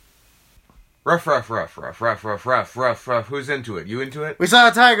Rough. Who's into it? You into it? We saw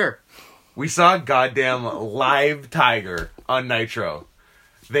a tiger. We saw a goddamn live tiger on Nitro.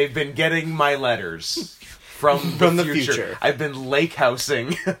 They've been getting my letters from the future. I've been lake housing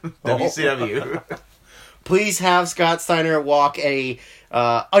WCW. Please have Scott Steiner walk a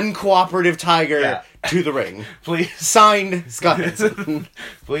uncooperative tiger to the ring. Please. Signed, Scott.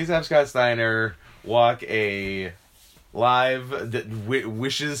 Please have Scott Steiner walk a live that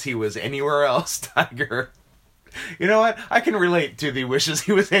wishes he was anywhere else tiger. You know what? I can relate to the wishes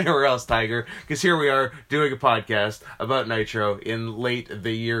he was anywhere else tiger, because here we are doing a podcast about Nitro in late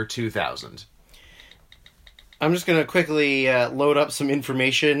the year 2000. I'm just going to quickly load up some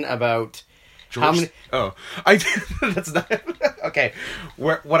information about George, how many... Oh, that's not... Okay.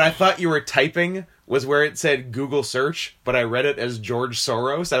 What I thought you were typing was where it said Google search, but I read it as George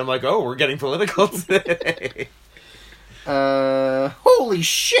Soros, and I'm like, oh, we're getting political today. Holy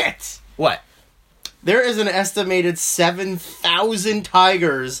shit! What? There is an estimated 7,000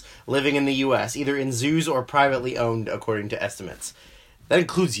 tigers living in the U.S., either in zoos or privately owned, according to estimates. That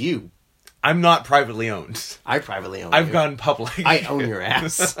includes you. I'm not privately owned. I privately own I've gone public. I own your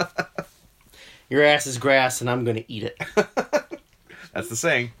ass. Your ass is grass, and I'm going to eat it. That's the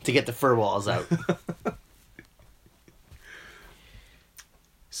saying. To get the fur balls out.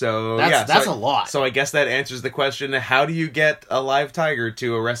 So that's a lot. So I guess that answers the question: how do you get a live tiger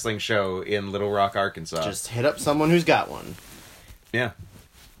to a wrestling show in Little Rock, Arkansas? Just hit up someone who's got one. Yeah.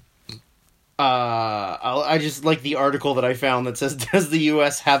 I just like the article that I found that says, "Does the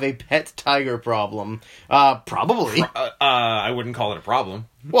U.S. have a pet tiger problem?" Probably. I wouldn't call it a problem.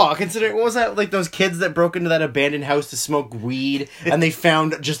 Well, consider, what was that, like those kids that broke into that abandoned house to smoke weed, and they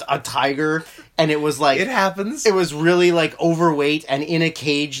found just a tiger, and it was like... It happens. It was really, like, overweight, and in a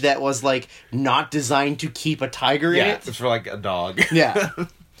cage that was, like, not designed to keep a tiger in it. It's for, like, a dog. Yeah.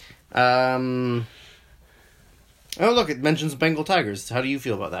 Oh, look, it mentions Bengal tigers. How do you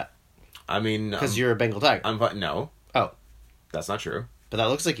feel about that? I mean... Because you're a Bengal tiger. No. Oh. That's not true. But that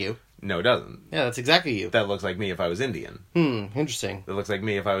looks like you. No, it doesn't. Yeah, that's exactly you. That looks like me if I was Indian. Interesting. That looks like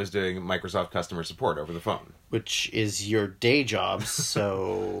me if I was doing Microsoft customer support over the phone. Which is your day job,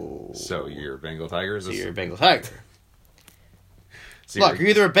 so... So you're a Bengal tiger? So you're a Bengal tiger. So Look, you're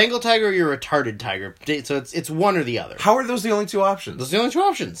either a Bengal tiger or you're a retarded tiger. So it's one or the other. How are those the only two options? Those are the only two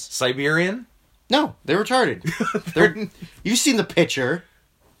options. Siberian? No, they're retarded. You've seen the picture.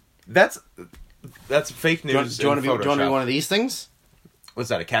 That's fake news. Do you want to be one of these things? What's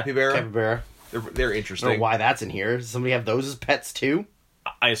that, a capybara? Capybara. They're interesting. I don't know why that's in here. Does somebody have those as pets too?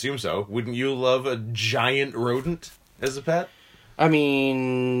 I assume so. Wouldn't you love a giant rodent as a pet? I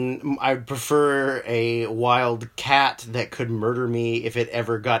mean, I'd prefer a wild cat that could murder me if it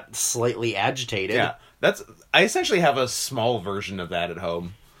ever got slightly agitated. Yeah, I essentially have a small version of that at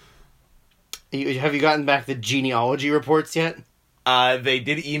home. Have you gotten back the genealogy reports yet? They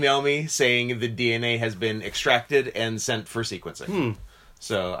did email me saying the DNA has been extracted and sent for sequencing.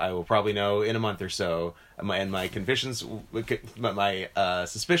 So I will probably know in a month or so, and my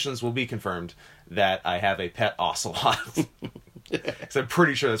suspicions will be confirmed that I have a pet ocelot. Because I'm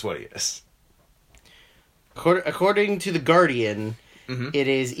pretty sure that's what he is. According to The Guardian, it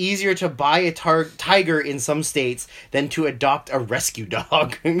is easier to buy a tiger in some states than to adopt a rescue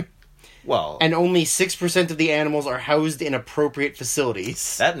dog. Well, and only 6% of the animals are housed in appropriate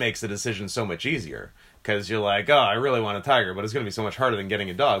facilities. That makes the decision so much easier. Because you're like, oh, I really want a tiger, but it's going to be so much harder than getting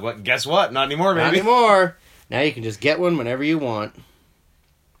a dog. But guess what? Not anymore, baby. Not anymore. Now you can just get one whenever you want.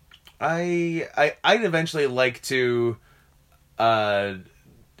 I'd eventually like to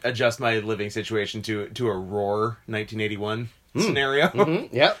adjust my living situation to a Roar 1981 scenario.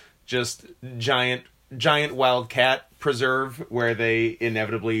 Yep. Just giant wildcat preserve where they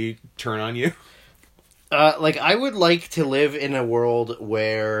inevitably turn on you. I would like to live in a world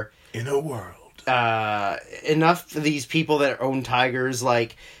where... enough of these people that own tigers,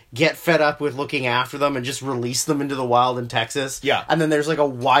 get fed up with looking after them and just release them into the wild in Texas. Yeah. And then there's, a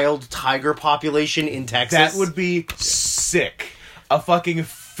wild tiger population in Texas. That would be sick. A fucking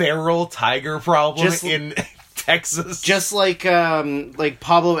feral tiger problem in Texas. Just like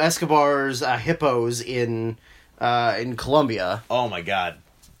Pablo Escobar's hippos in Colombia. Oh my god.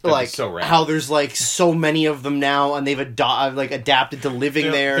 That'd be so rad. How there's so many of them now, and they've adapted to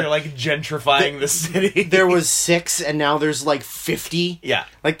living there. They're gentrifying the city. There was 6, and now there's 50. Yeah,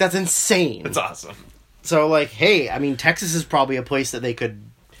 that's insane. That's awesome. So hey, I mean, Texas is probably a place that they could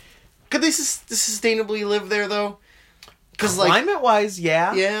they sustainably live there though? Because climate wise,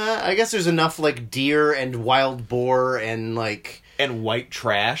 yeah, I guess there's enough deer and wild boar and and white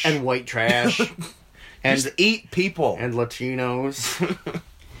trash and just eat people and Latinos.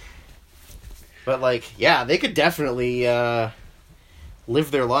 But, like, yeah, they could definitely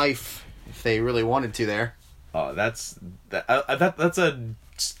live their life if they really wanted to there. Oh, that's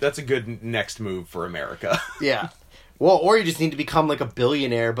a good next move for America. Yeah. Well, or you just need to become, like, a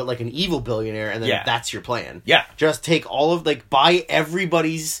billionaire, but, like, an evil billionaire, and then that's your plan. Yeah. Just take all of, like, buy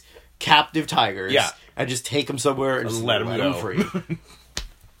everybody's captive tigers. Yeah. And just take them somewhere and just let them go. free.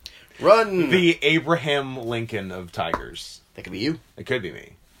 Run! The Abraham Lincoln of tigers. That could be you. It could be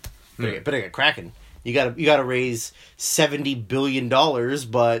me. Better get cracking. You gotta raise $70 billion,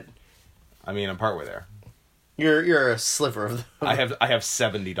 but I mean, I'm partway there. you're a sliver of the... I have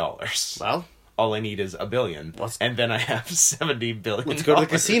 $70. Well, all I need is $1 billion, and then I have $70 billion. Let's go to the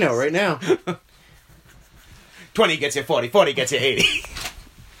casino right now. 20 gets you 40, 40 gets you 80.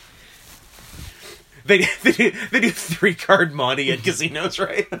 They do 3-card money at casinos,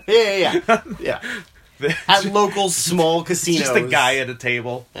 right? Yeah. At local small casinos. Just a guy at a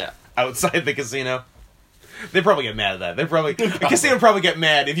table. Yeah. Outside the casino. They probably get mad at that. The casino probably get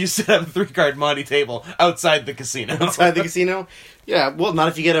mad if you set up a 3-card money table outside the casino. Outside the casino? Yeah, well, not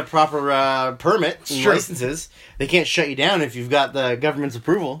if you get a proper permit and licenses. They can't shut you down if you've got the government's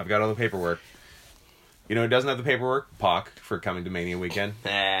approval. I've got all the paperwork. You know who doesn't have the paperwork? Pac, for coming to Mania weekend.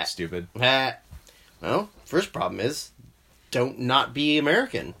 Stupid. Well, first problem is, don't not be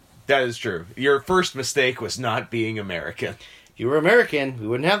American. That is true. Your first mistake was not being American. If you were American, we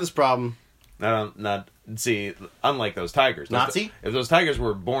wouldn't have this problem. See, unlike those tigers. Nazi? If those tigers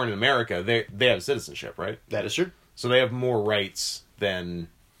were born in America, they have citizenship, right? That is true. So they have more rights than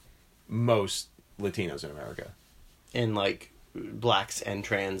most Latinos in America. And, like, blacks and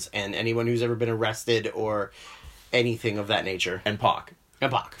trans and anyone who's ever been arrested or anything of that nature. And Pac.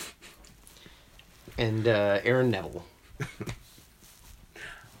 And Aaron Neville.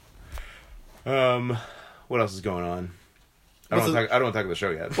 What else is going on? I don't want to talk about the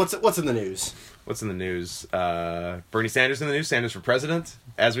show yet. What's in the news? What's in the news? Bernie Sanders in the news. Sanders for president,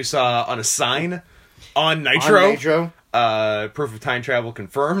 as we saw on a sign on Nitro. Proof of time travel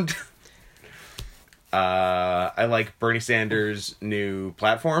confirmed. I like Bernie Sanders' new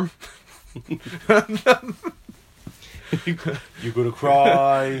platform. You're gonna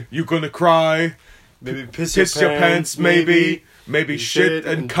cry. You're gonna cry. Maybe piss your pants. Maybe shit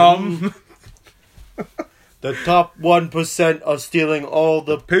and cum. The top 1% are stealing all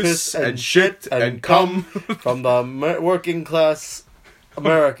the piss and shit and cum from the working class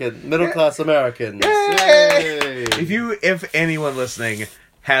middle class Americans. Yay! If anyone listening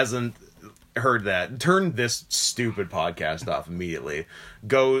hasn't heard that, turn this stupid podcast off immediately.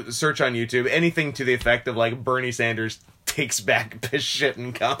 Go search on YouTube anything to the effect of, like, Bernie Sanders takes back piss, shit,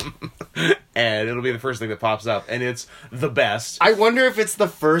 and cum. And it'll be the first thing that pops up. And it's the best. I wonder if it's the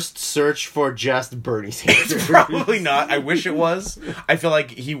first search for just Bernie Sanders. Probably not. I wish it was. I feel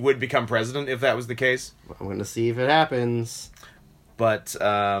like he would become president if that was the case. I'm going to see if it happens. But,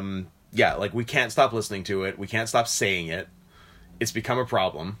 yeah, like, we can't stop listening to it. We can't stop saying it. It's become a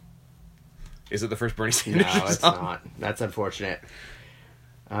problem. Is it the first Bernie Sanders No, it's not. That's unfortunate.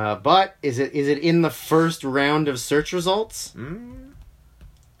 But is it in the first round of search results?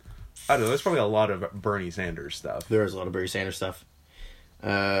 I don't know. There's probably a lot of Bernie Sanders stuff. There is a lot of Bernie Sanders stuff.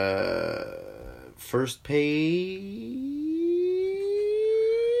 First page?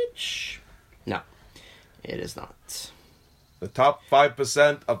 No, it is not. The top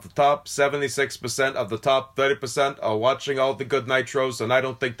 5% of the top 76% of the top 30% are watching all the good Nitros, and I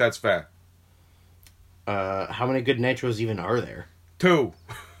don't think that's fair. How many good Nitros even are there? 2.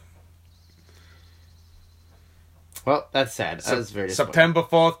 Well, that's sad. That's very disappointing. September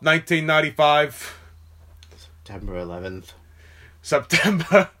 4th, 1995. September 11th.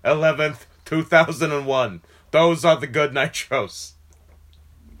 September 11th, 2001. Those are the good Nitros.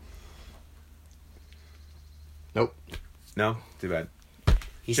 Nope. No? Too bad.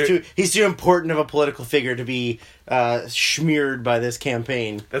 He's too important of a political figure to be smeared by this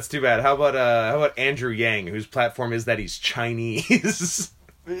campaign. That's too bad. How about Andrew Yang, whose platform is that he's Chinese?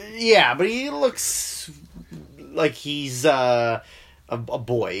 Yeah, but he looks like he's a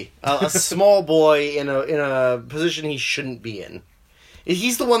boy, a small boy in a position he shouldn't be in.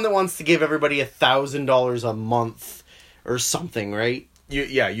 He's the one that wants to give everybody $1,000 a month or something, right?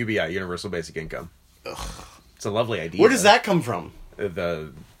 UBI, Universal Basic Income. Ugh. It's a lovely idea. Where does that come from?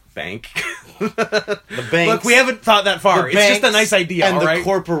 The bank. The banks. Look, we haven't thought that far. It's just a nice idea, and all right? the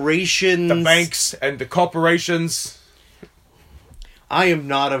corporations. The banks and the corporations. I am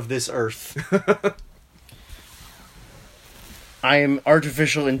not of this earth. I am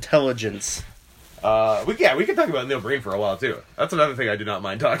artificial intelligence. We can talk about Neil Breen for a while, too. That's another thing I do not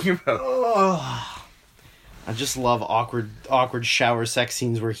mind talking about. I just love awkward shower sex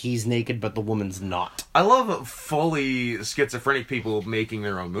scenes where he's naked but the woman's not. I love fully schizophrenic people making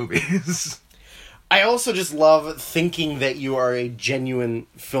their own movies. I also just love thinking that you are a genuine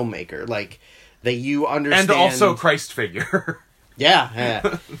filmmaker, like that you understand, and also Christ figure.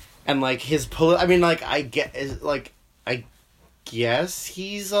 Yeah. And like his I mean, like I guess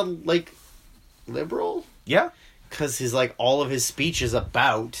he's a like liberal. Yeah. Because his like all of his speech is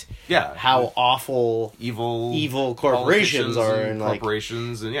about how awful evil corporations are and like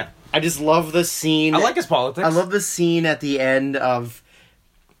corporations and I just love the scene. I like his politics. I love the scene at the end of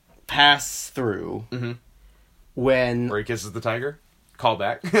Pass Through where he kisses the tiger.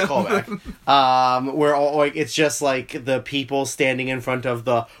 Callback. Where all like it's just like the people standing in front of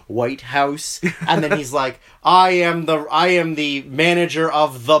the White House, and then he's like, I am the manager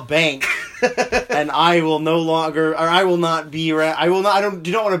of the bank, and I will no longer, or I will not be, I do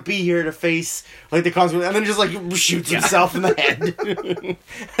not want to be here to face like the consequences, and then just like shoots himself in the head.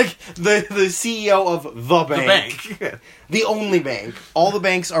 Like the CEO of the bank, the only bank. All the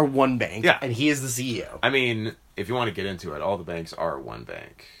banks are one bank, and he is the CEO. I mean, if you want to get into it, all the banks are one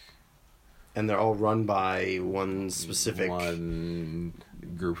bank. And they're all run by one specific... One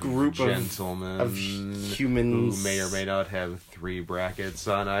group of gentlemen. Of humans. Who may or may not have 3 brackets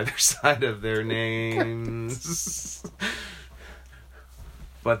on either side of their names.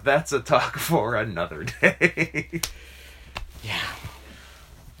 But that's a talk for another day. Yeah.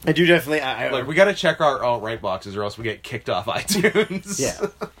 I do definitely... Look, we gotta check our alt-right boxes or else we get kicked off iTunes. Yeah.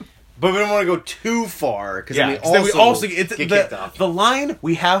 But we don't want to go too far, because we also get kicked off. The line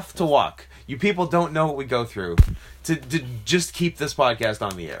we have to walk. You people don't know what we go through to just keep this podcast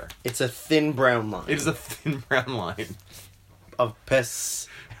on the air. It's a thin brown line. It is a thin brown line. Of piss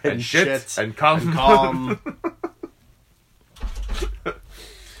and shit and calm.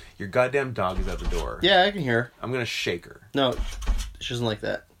 Your goddamn dog is at the door. Yeah, I can hear her. I'm gonna shake her. No, she doesn't like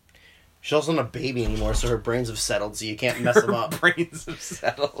that. She's also not a baby anymore, so her brains have settled, so you can't mess them up. Brains have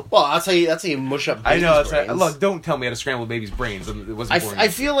settled. Well, that's how you mush up babies' brains. Look, don't tell me how to scramble baby's brains. It wasn't I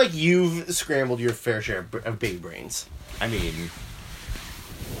feel like you've scrambled your fair share of baby brains. I mean...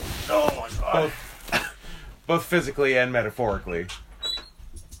 Oh my god. Both physically and metaphorically.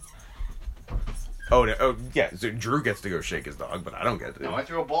 Oh, yeah, so Drew gets to go shake his dog, but I don't get to. No, I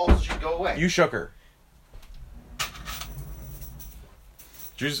threw a ball so she'd go away. You shook her.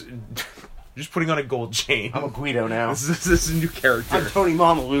 Drew's just putting on a gold chain. I'm a Guido now. This is a new character. I'm Tony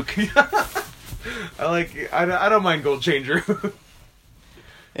Mama Luke. I don't mind gold chain, Drew.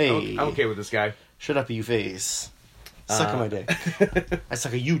 Hey. I'm okay with this guy. Shut up, you face. Suck on my dick. I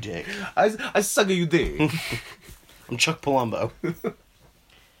suck a you dick. I suck a you dick. I'm Chuck Palumbo.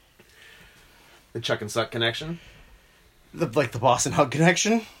 The Chuck and Suck connection? The Boston Hug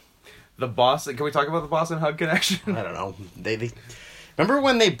connection? The Boston... Can we talk about the Boston Hug connection? I don't know. They remember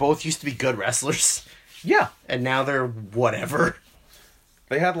when they both used to be good wrestlers? Yeah. And now they're whatever.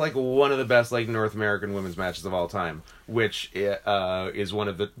 They had one of the best North American women's matches of all time, which is one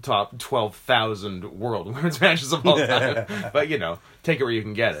of the top 12,000 world women's matches of all time. But take it where you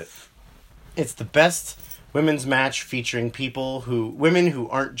can get it. It's the best women's match featuring women who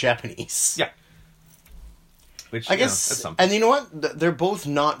aren't Japanese. Yeah. Which I guess, that's something. And you know what? They're both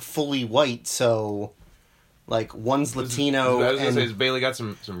not fully white, so one's Latino. I was gonna say, has Bailey got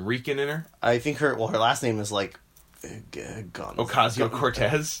some Rican in her? I think her last name is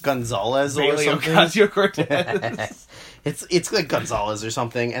Ocasio-Cortez? Gonzalez Bailey or something. Ocasio-Cortez. It's like Gonzalez or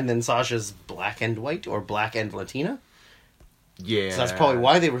something, and then Sasha's black and white or black and Latina. Yeah. So that's probably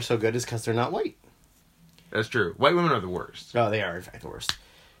why they were so good, is because they're not white. That's true. White women are the worst. Oh, they are, in fact, the worst.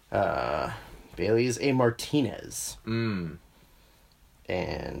 Bailey is a Martinez. Mm.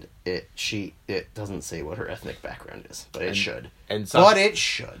 And it doesn't say what her ethnic background is, but it should. But it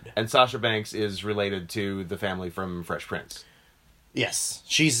should. And Sasha Banks is related to the family from Fresh Prince. Yes.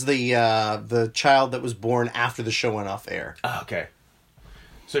 She's the child that was born after the show went off air. Oh, okay.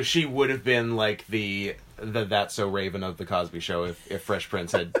 So she would have been the That's So Raven of the Cosby Show if Fresh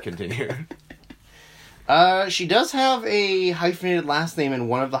Prince had continued. She does have a hyphenated last name, and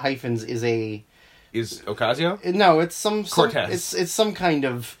one of the hyphens is Ocasio? No, it's some Cortez. It's some kind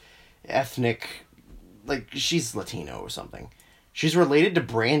of ethnic, she's Latino or something. She's related to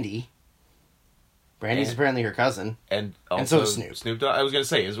Brandy. Brandy's apparently her cousin, and so is Snoop. Snoop Dogg. I was gonna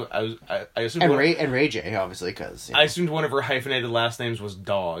say I assumed Ray J, obviously, because I assumed one of her hyphenated last names was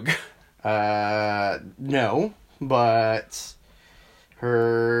Dog. No, but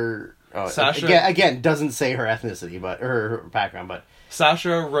her Sasha again doesn't say her ethnicity, but her background, but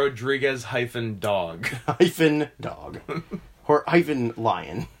Sasha Rodriguez Dog Dog or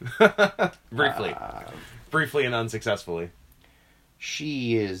Lion. Briefly. briefly and unsuccessfully.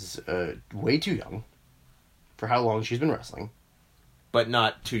 She is way too young for how long she's been wrestling. But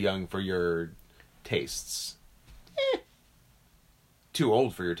not too young for your tastes. Too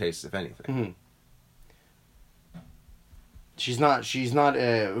old for your tastes, if anything. Mm-hmm. She's not,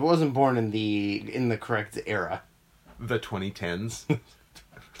 wasn't born in the correct era. The 2010s.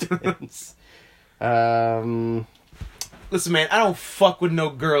 Listen, man, I don't fuck with no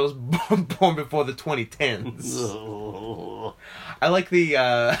girls born before the 2010s. I like the,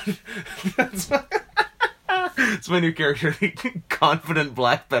 it's my new character, the confident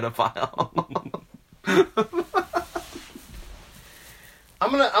black pedophile.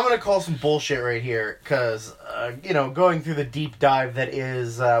 I'm gonna call some bullshit right here, because going through the deep dive that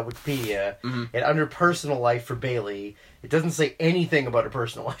is Wikipedia, and under personal life for Bailey, it doesn't say anything about her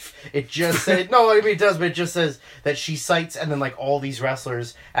personal life. It just said it does, but it just says that she cites and then like all these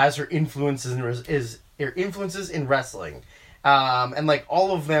wrestlers as her influences in wrestling, and like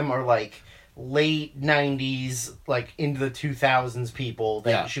all of them are like late 90s, like into the 2000s people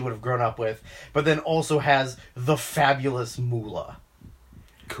that she would have grown up with, but then also has the fabulous Moolah.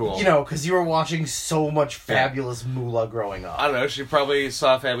 Cool. Because you were watching so much fabulous Moolah growing up. I don't know, she probably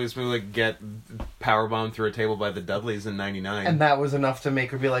saw Fabulous Moolah get powerbombed through a table by the Dudleys in 99. And that was enough to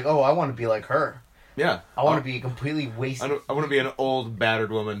make her be like, oh, I want to be like her. Yeah. I want to be completely wasted. I want to be an old,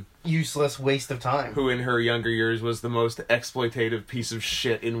 battered woman. Useless waste of time. Who in her younger years was the most exploitative piece of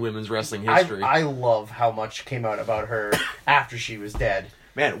shit in women's wrestling history. I love how much came out about her after she was dead.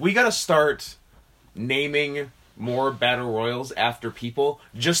 Man, we gotta start naming more battle royals after people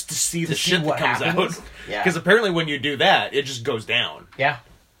just to see the shit that comes out. Yeah. Because apparently when you do that, it just goes down. Yeah.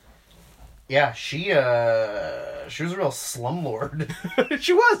 Yeah, she was a real slumlord.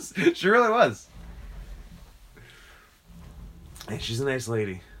 She was. She really was. Hey, she's a nice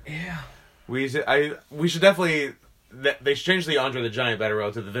lady. Yeah. We should definitely. They should change the Andre the Giant battle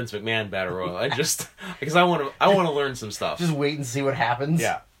royal to the Vince McMahon battle royal. Because I want to learn some stuff. Just wait and see what happens.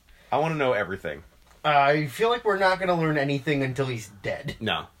 Yeah, I want to know everything. I feel like we're not going to learn anything until he's dead.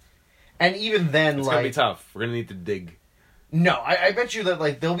 No. And even then, it's gonna be tough. We're gonna need to dig. No, I bet you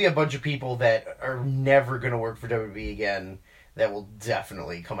that there'll be a bunch of people that are never going to work for WWE again that will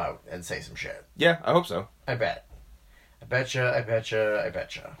definitely come out and say some shit. Yeah, I hope so. I bet. I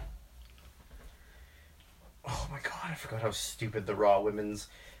betcha. Oh my god, I forgot how stupid the Raw Women's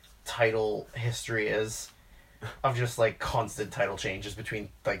title history is. Of just, constant title changes between,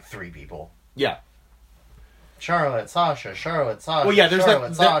 3 people. Yeah. Charlotte, Sasha. Well, yeah, there's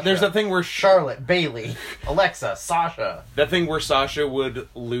that thing where Charlotte, Bailey, Alexa, Sasha. That thing where Sasha would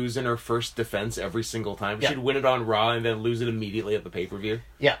lose in her first defense every single time. Yeah. She'd win it on Raw and then lose it immediately at the pay-per-view.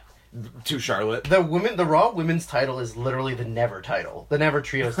 Yeah. To Charlotte. The Raw Women's title is literally the Never title. The Never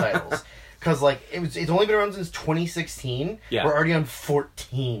Trios titles. Because, it's only been around since 2016. Yeah. We're already on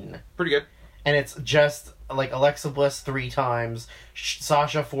 14. Pretty good. And it's just, Alexa Bliss 3 times,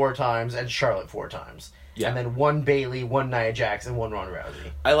 Sasha 4 times, and Charlotte 4 times. Yeah. And then 1 Bailey, 1 Nia Jax, and 1 Ronda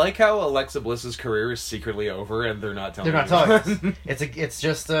Rousey. I like how Alexa Bliss's career is secretly over, and they're not telling us. It's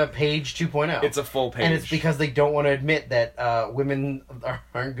just a page 2.0. It's a full page. And it's because they don't want to admit that women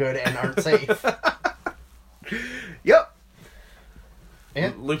aren't good and aren't safe. Yep.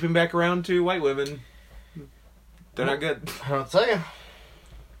 Yeah. Looping back around to white women. They're not good. I don't tell you.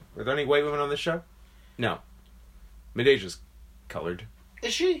 Are there any white women on this show? No. Medeja's colored.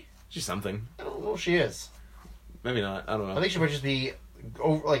 Is she? She's something. I don't know if she is. Maybe not. I don't know. I think she might just be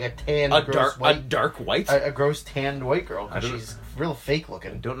a tan, white. A dark white? A gross tanned white girl. She's real fake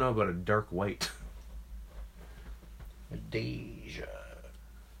looking. I don't know about a dark white. Medeja.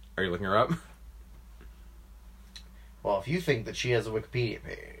 Are you looking her up? Well, if you think that she has a Wikipedia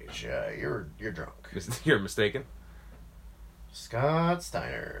page, you're drunk. You're mistaken. Scott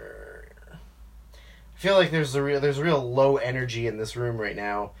Steiner. I feel like there's a real low energy in this room right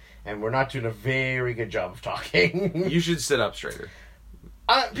now, and we're not doing a very good job of talking. You should sit up straighter.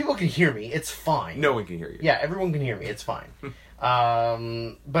 People can hear me. It's fine. No one can hear you. Yeah, everyone can hear me. It's fine.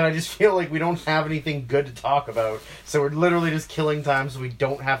 But I just feel like we don't have anything good to talk about, so we're literally just killing time so we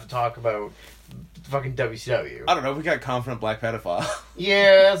don't have to talk about fucking WCW. I don't know. We got confident black pedophile.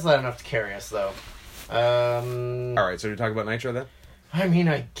 Yeah, that's not enough to carry us, though. Alright, so you're talking about Nitro then? I mean,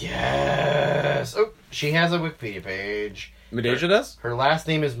 I guess. Oh, she has a Wikipedia page. Medeja does? Her last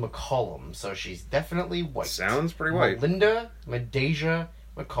name is McCollum, so she's definitely white. Sounds pretty white. Melinda Medeja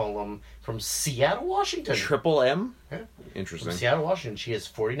McCollum from Seattle, Washington. Triple M? Yeah. Interesting. From Seattle, Washington. She is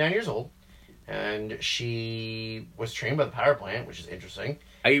 49 years old, and she was trained by the power plant, which is interesting.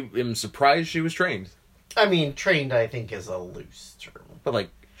 I am surprised she was trained. I mean, trained, I think, is a loose term. But,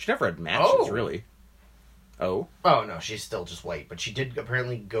 she never had matches, really. Oh? Oh, no, she's still just white. But she did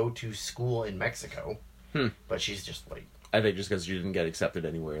apparently go to school in Mexico. But she's just white. I think just because she didn't get accepted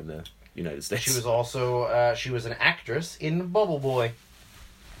anywhere in the United States. She was also, she was an actress in Bubble Boy.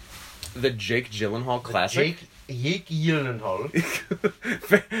 The Jake Gyllenhaal classic? Jake Gyllenhaal.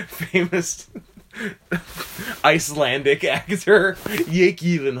 Famous Icelandic actor, Jake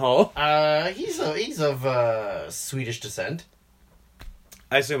Gyllenhaal. He's of Swedish descent.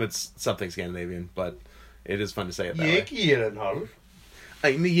 I assume it's something Scandinavian, but it is fun to say it that Jake way. Gyllenhaal.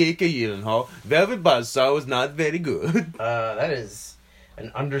 I'm the Jake Gyllenhaal. Velvet Buzzsaw was not very good. That is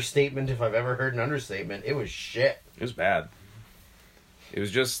an understatement if I've ever heard an understatement. It was shit. It was bad. It was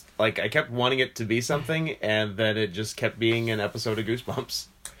just, like, I kept wanting it to be something, and then it just kept being an episode of Goosebumps.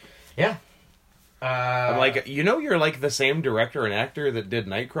 Yeah. I'm like, you're, like, the same director and actor that did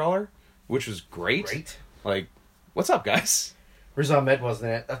Nightcrawler, which was great. Like, what's up, guys? Riz Ahmed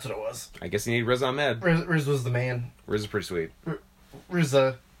wasn't it? That's what it was. I guess you need Riz Ahmed. Riz was the man. Riz is pretty sweet.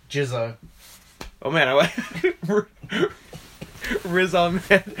 Rizza. Jizza. Oh, man, I like Riz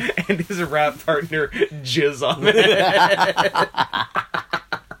Ahmed and his rap partner, Gizz Ahmed.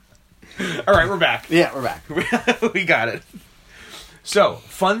 All right, we're back. Yeah, we're back. We got it. So,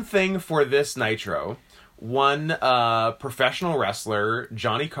 fun thing for this Nitro. One professional wrestler,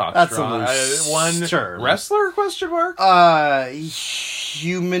 Johnny Cockstrong. That's a loose one term. Wrestler, question mark?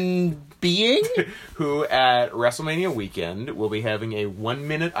 Human being? Who at WrestleMania weekend will be having a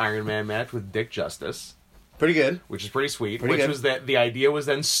 1-minute Iron Man match with Dick Justice. Pretty good. Which is pretty sweet. Pretty good. Was that the idea was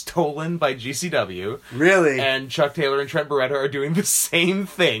then stolen by GCW. Really? And Chuck Taylor and Trent Barretta are doing the same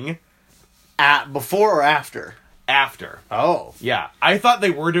thing. Before or after? After. Oh. Yeah. I thought they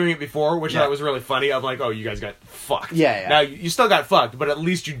were doing it before, which I thought was really funny. I'm like, oh, you guys got fucked. Yeah. Now, you still got fucked, but at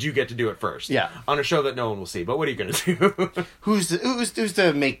least you do get to do it first. Yeah. On a show that no one will see. But what are you going to do? Who's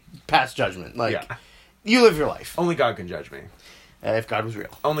to make pass judgment? Like, you live your life. Only God can judge me. If God was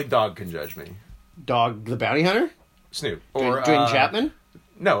real. Only Dog can judge me. Dog the Bounty Hunter? Snoop. Or Dwayne Chapman?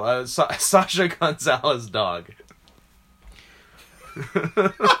 No, Sasha Gonzalez Dog.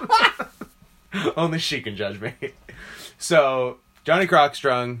 Only she can judge me. So, Johnny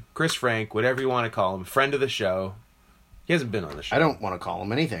Cockstrong, Chris Frank, whatever you want to call him, friend of the show. He hasn't been on the show. I don't want to call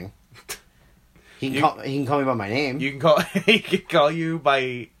him anything. He can call me by my name. You can call he can call you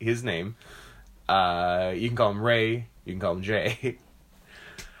by his name. You can call him Ray. You can call him Jay.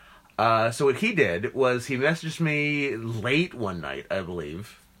 So what he did was he messaged me late one night, I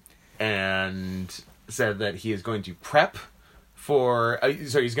believe, and said that he is going to prep for...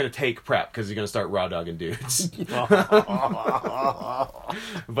 so he's going to take prep because he's going to start raw dogging dudes.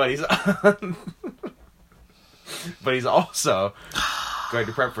 But he's also going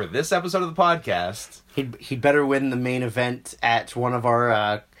to prep for this episode of the podcast. He'd better win the main event at one of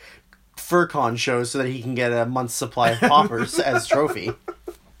our FurCon shows so that he can get a month's supply of poppers as trophy.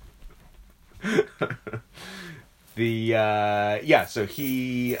 So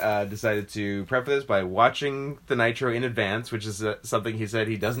he decided to prep for this by watching the Nitro in advance, which is something he said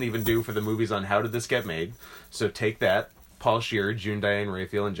he doesn't even do for the movies on How Did This Get Made. So take that, Paul Scheer, June Diane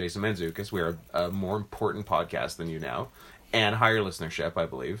Raphael, and Jason Mantzoukas. We are a more important podcast than you now, and higher listenership, I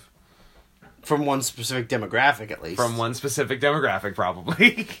believe. From one specific demographic, at least. From one specific demographic,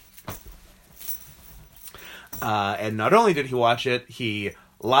 probably. And not only did he watch it, he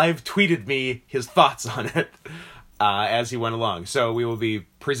live tweeted me his thoughts on it as he went along. So we will be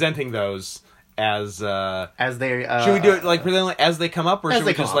presenting those as they should we do it like present as they come up, or should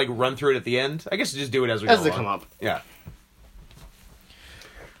we just like run through it at the end? I guess just do it as we go along. As they come up. Yeah.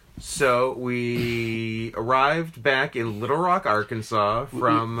 So we arrived back in Little Rock, Arkansas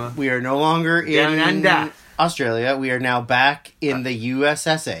from... We are no longer in Australia. We are now back in the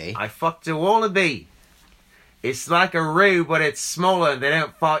USSA. I fucked a wallaby. It's like a roo, but it's smaller. They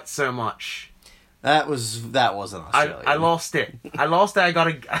don't fight so much. That wasn't Australia. I lost it.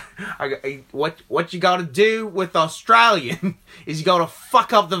 What you gotta do with Australian is you gotta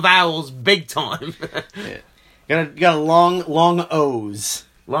fuck up the vowels big time. Yeah. You got a long O's.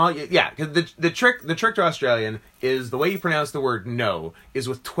 Well, yeah, because the trick to Australian is the way you pronounce the word no is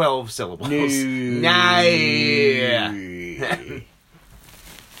with 12 syllables. No.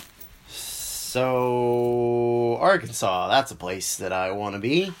 So, Arkansas, that's a place that I want to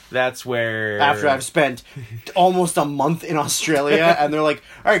be. That's where... After I've spent almost a month in Australia, and they're like,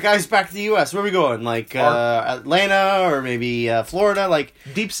 alright guys, back to the US, where are we going? Like, Atlanta, or maybe Florida, like...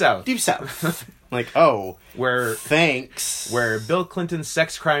 Deep South. Deep South. Like, oh, thanks. Where Bill Clinton's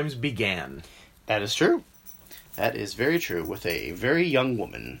sex crimes began. That is true. That is very true, with a very young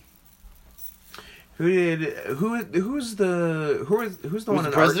woman. Who's the one?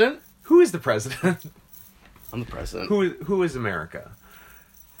 The president? Who is the president? I'm the president. Who is America?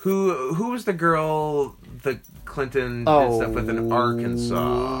 Who was the girl that Clinton did stuff with in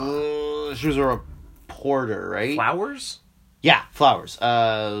Arkansas? She was a reporter, right? Flowers? Yeah, Flowers.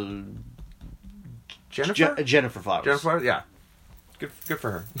 Jennifer? Jennifer Flowers. Jennifer Flowers? Yeah. Good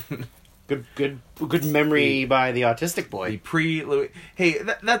for her. Good memory by the autistic boy. Hey,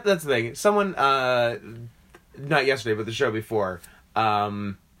 that's the thing. Someone, not yesterday, but the show before,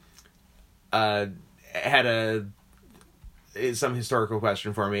 had some historical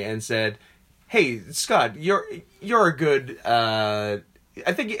question for me and said, "Hey, Scott, you're a good I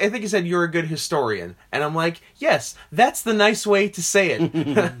think you said you're a good historian." And I'm like, "Yes, that's the nice way to say it."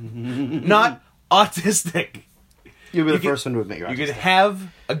 Not autistic. You'll be the first one to admit you're autistic. You could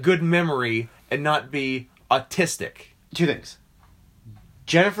have a good memory and not be autistic. Two things.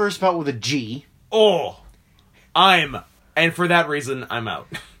 Jennifer is spelled with a G. And for that reason, I'm out.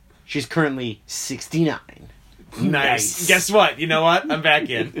 She's currently 69. Nice. Guess what? You know what? I'm back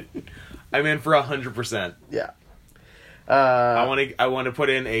in. I'm in for 100%. Yeah. I want to put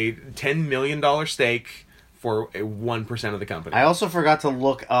in a $10 million stake for 1% of the company. I also forgot to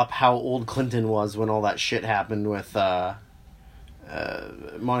look up how old Clinton was when all that shit happened with Monica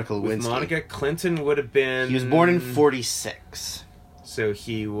Lewinsky. With Monica, Clinton would have been... He was born in 46. So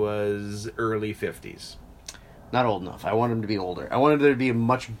he was early 50s. Not old enough. I want him to be older. I wanted there to be a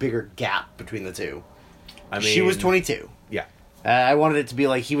much bigger gap between the two. I mean, she was 22. Yeah. I wanted it to be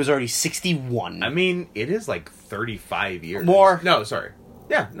like he was already 61. I mean, it is like 35 years. More. No, sorry.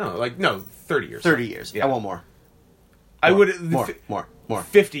 Yeah, no, 30 years. 30 years. Yeah. I want more. I would... More.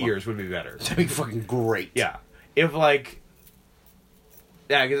 50 years would be better. That'd be fucking great. Yeah. If, like...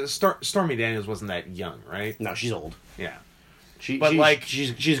 Yeah, because Stormy Daniels wasn't that young, right? No, she's old. Yeah.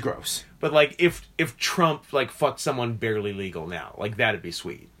 She's gross. But, like, if Trump, like, fucked someone barely legal now, like, that'd be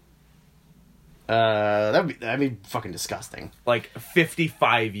sweet. That'd be fucking disgusting. Like,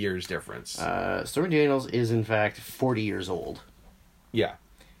 55 years difference. Stormy Daniels is, in fact, 40 years old. Yeah.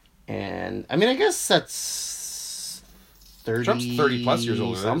 And, I mean, I guess that's 30... Trump's 30 plus years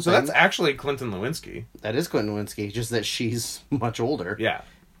older than him, so that's actually Clinton Lewinsky. That is Clinton Lewinsky, just that she's much older. Yeah.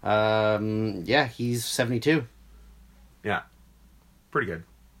 Yeah, he's 72. Yeah. Pretty good.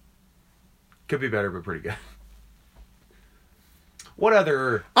 Could be better, but pretty good. What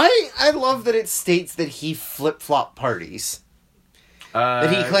other... I love that it states that he flip-flopped parties.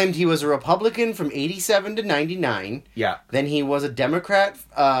 That he claimed he was a Republican from 87 to 99. Yeah. Then he was a Democrat...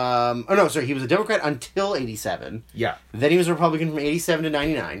 he was a Democrat until 87. Yeah. Then he was a Republican from 87 to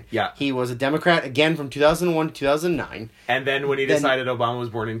 99. Yeah. He was a Democrat again from 2001 to 2009. And then when he decided Obama was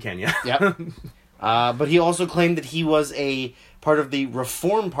born in Kenya. Yep. But he also claimed that he was a part of the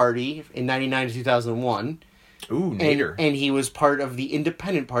Reform Party in 99 to 2001. Ooh, Nader. And he was part of the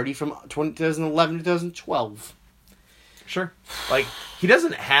Independent Party from 2011 to 2012. Sure. Like, he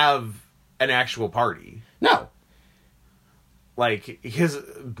doesn't have an actual party. No. Like,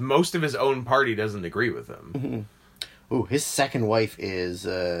 most of his own party doesn't agree with him. Mm-hmm. Ooh, his second wife is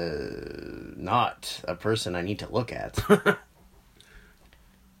not a person I need to look at.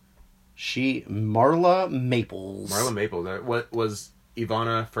 Marla Maples. Marla Maples. What was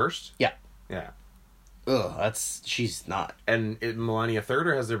Ivana first? Yeah. Yeah. Ugh, she's not. And Melania third,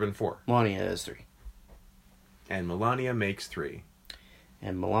 or has there been four? Melania is 3. And Melania makes 3.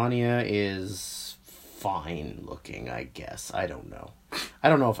 And Melania is fine looking, I guess. I don't know. I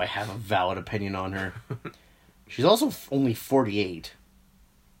don't know if I have a valid opinion on her. She's also only 48.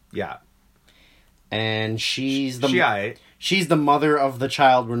 Yeah. And she's the mother of the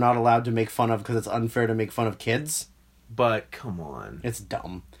child we're not allowed to make fun of because it's unfair to make fun of kids. But, come on. It's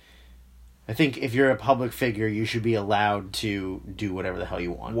dumb. I think if you're a public figure, you should be allowed to do whatever the hell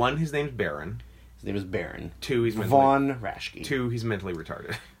you want. 1, his name's Baron. His name is Baron. 2, he's Von Raschke. 2, he's mentally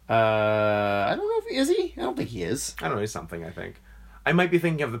retarded. I don't know if he? I don't think he is. I don't know, he's something, I think. I might be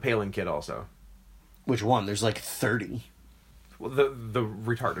thinking of the Palin kid also. Which one? There's like 30. Well, the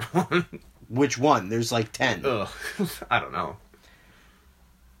retarded one. Which one? There's like 10. Ugh. I don't know.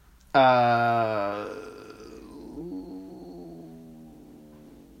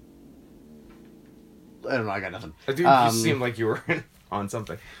 I don't know, I got nothing. You seemed like you were on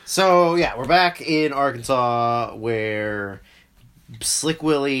something. So, yeah, we're back in Arkansas where Slick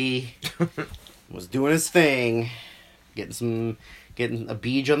Willie was doing his thing, getting a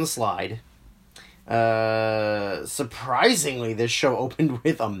beach on the slide. Surprisingly, this show opened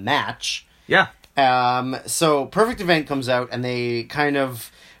with a match. Yeah. So Perfect Event comes out and they kind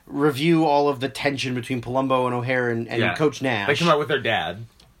of review all of the tension between Palumbo and O'Hare and Coach Nash. They come out with their dad,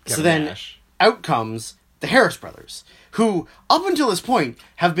 Kevin so then Nash. Out comes the Harris brothers, who, up until this point,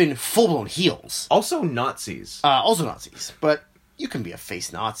 have been full-blown heels. Also Nazis. Also Nazis. But you can be a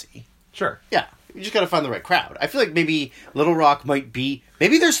face Nazi. Sure. Yeah. You just gotta find the right crowd. I feel like maybe Little Rock might be...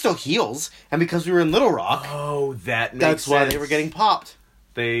 Maybe they're still heels, and because we were in Little Rock... Oh, that makes that's sense. why they were getting popped.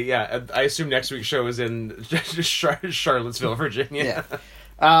 I assume next week's show is in Charlottesville, Virginia.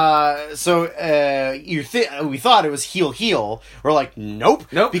 Yeah. We thought it was heel. We're like, nope.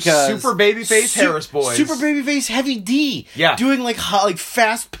 Because super babyface Harris boys. Super babyface Heavy D. Yeah. Doing like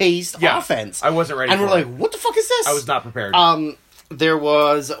fast-paced offense. I wasn't ready and for we're it. like, what the fuck is this? I was not prepared. There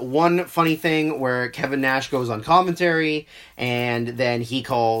was one funny thing where Kevin Nash goes on commentary, and then he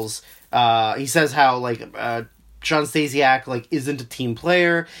calls, he says how, Sean Stasiak, isn't a team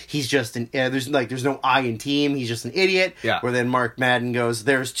player. He's just there's no I in team. He's just an idiot. Yeah. Where then Mark Madden goes,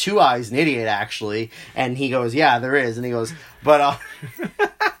 there's two I's in idiot, actually. And he goes, yeah, there is. And he goes, but,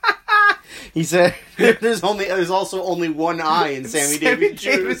 he said, there's also only one I in Sammy Davis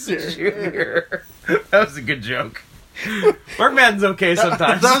Jr. That was a good joke. Mark Madden's okay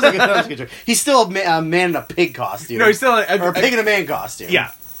sometimes. That was a good joke. He's still a man in a pig costume. No, he's still or a pig in a man costume.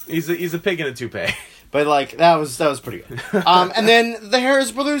 Yeah, he's a pig in a toupee. But that was pretty good. And then the Harris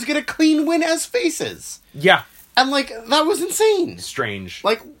brothers get a clean win as faces. Yeah, and that was insane. Strange.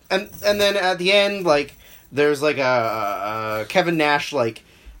 And then at the end, there's a Kevin Nash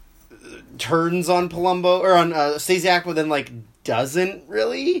turns on Palumbo or on Stasiak, but then doesn't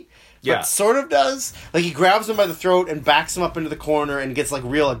really. Yeah. But sort of does. He grabs him by the throat and backs him up into the corner and gets,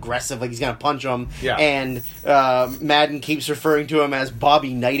 real aggressive. He's going to punch him. Yeah. And Madden keeps referring to him as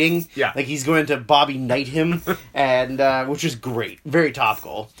Bobby Knighting. Yeah. He's going to Bobby Knight him. And, which is great. Very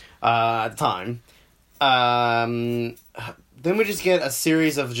topical at the time. Then we just get a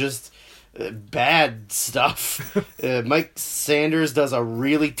series of just bad stuff. Mike Sanders does a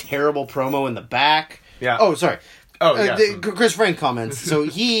really terrible promo in the back. Yeah. Oh, sorry. Oh, yeah. Chris Frank comments. So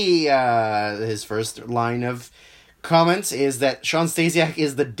his first line of comments is that Sean Stasiak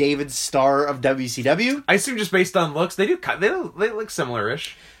is the David Starr of WCW. I assume just based on looks, they look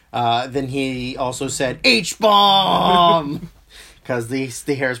similar-ish. Then he also said H-bomb because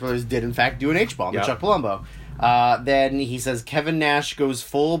the Harris brothers did in fact do an H-bomb to Chuck Palumbo. Then he says Kevin Nash goes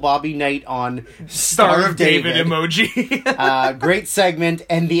full Bobby Knight on Star of David emoji. Great segment.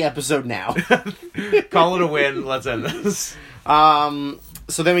 End the episode now. Call it a win. Let's end this.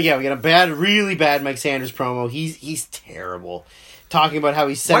 So then we get a really bad Mike Sanders promo. He's terrible. Talking about how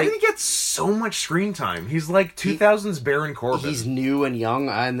he's setting... Why did he get so much screen time? He's 2000s Baron Corbin. He's new and young,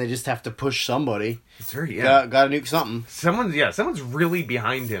 and they just have to push somebody. It's very, Got to nuke something. Someone's really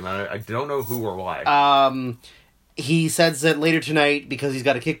behind him. I don't know who or why. He says that later tonight, because he's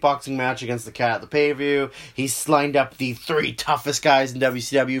got a kickboxing match against the Cat at the pay-per-view, he's lined up the 3 toughest guys in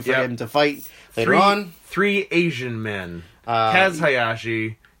WCW for him to fight later on. 3 Asian men. Kaz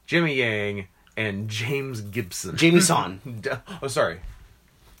Hayashi, Jimmy Yang, and James Gibson. Jamie San. Oh, sorry.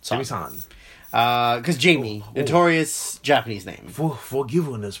 San. Jamie San. Because Jamie, notorious Japanese name.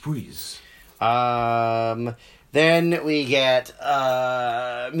 Forgiveness, please. Then we get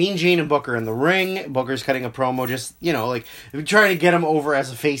Mean Gene and Booker in the ring. Booker's cutting a promo, just, trying to get him over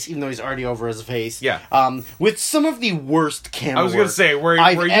as a face, even though he's already over as a face. Yeah. With some of the worst camera work I was going to say, where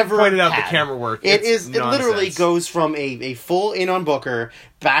you pointed out the camera work. It literally goes from a full in on Booker,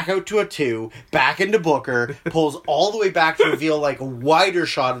 back out to a 2, back into Booker, pulls all the way back to reveal a wider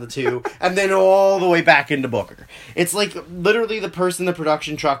shot of the 2, and then all the way back into Booker. It's literally the person in the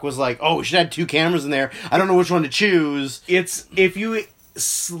production truck was like, oh, we should have 2 cameras in there. I don't know which one to choose. It's, if you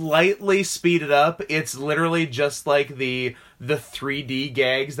slightly speed it up, it's literally just the 3D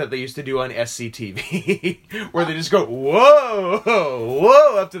gags that they used to do on SCTV, where they just go,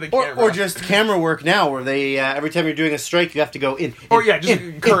 whoa, up to the camera. Or just camera work now, where they, every time you're doing a strike, you have to go in.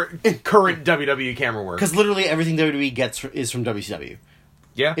 Current WWE camera work. Because literally everything WWE gets is from WCW.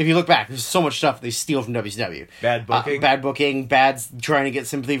 Yeah. If you look back, there's so much stuff they steal from WCW. Bad booking. Bad trying to get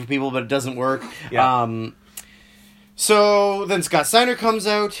sympathy for people, but it doesn't work. Yeah. So then Scott Steiner comes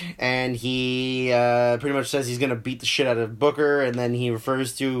out, and he pretty much says he's going to beat the shit out of Booker, and then he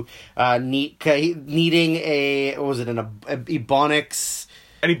refers to needing an Ebonics...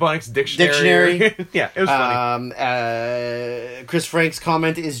 An Ebonics dictionary. Yeah, it was funny. Chris Frank's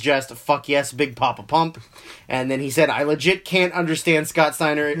comment is just, fuck yes, Big Papa Pump. And then he said, I legit can't understand Scott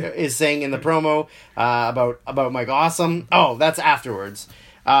Steiner is saying in the promo about Mike Awesome. Oh, that's afterwards.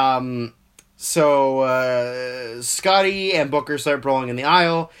 So, Scotty and Booker start brawling in the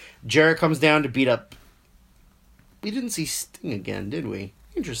aisle. Jarrett comes down to beat up... We didn't see Sting again, did we?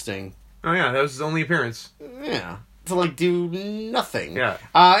 Interesting. Oh, yeah, that was his only appearance. Yeah. to like do nothing. Yeah.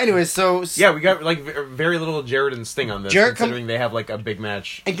 Anyways, so yeah, we got like very little Jarrett and Sting on this, Jarrett considering they have like a big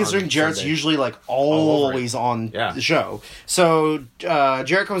match. And considering Jarrett's Sunday. usually like always on the show. So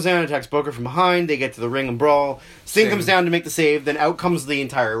Jarrett comes down and attacks Booker from behind. They get to the ring and brawl. Sting comes down to make the save. Then out comes the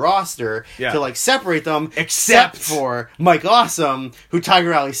entire roster to like separate them, except for Mike Awesome, who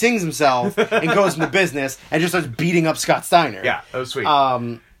Tiger Alley sings himself and goes into business and just starts beating up Scott Steiner. Yeah, that was sweet.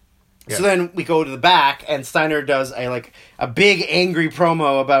 So then we go to the back, and Steiner does a big angry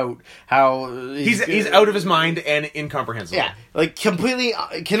promo about how he's out of his mind and incomprehensible. Yeah, like completely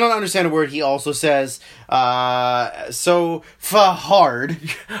cannot understand a word. He also says, "So hard."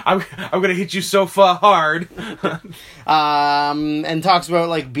 I'm gonna hit you so hard. And talks about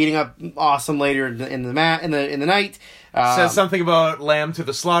like beating up Awesome later in the night. Says something about lamb to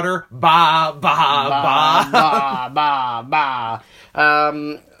the slaughter. Ba ba ba ba ba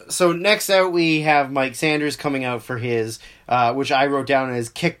ba. So next out we have Mike Sanders coming out for his, which I wrote down as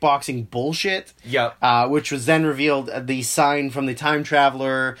kickboxing bullshit. Yep. Which was then revealed the sign from the time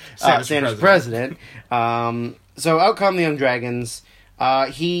traveler, Sanders president. So out come the Young Dragons.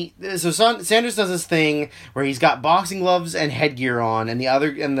 Sanders does this thing where he's got boxing gloves and headgear on, and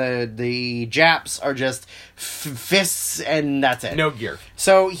the Japs are just fists, and that's it. No gear.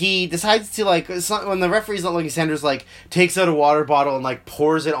 So he decides to when the referee's not looking, Sanders takes out a water bottle and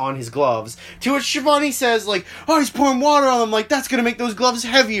pours it on his gloves. To which Shivani says "Oh, he's pouring water on them. That's gonna make those gloves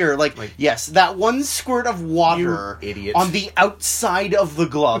heavier." Yes, that one squirt of water, you idiot, on the outside of the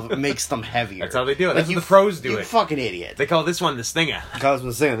glove makes them heavier. That's how they do it. That's how the pros do it. You fucking idiot. They call this one the Stinger. They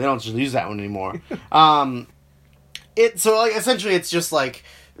don't just use that one anymore. Essentially it's just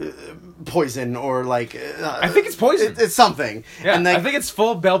poison or I think it's poison. It's something. Yeah, and I think it's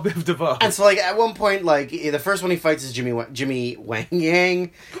full Belle Biv DeVoe. And so at one point the first one he fights is Jimmy Wang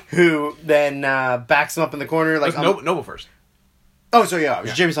Yang, who then backs him up in the corner. Noble first. Oh, so yeah, it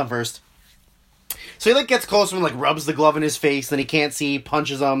was Jimmy's on first. So he gets closer and rubs the glove in his face, then he can't see,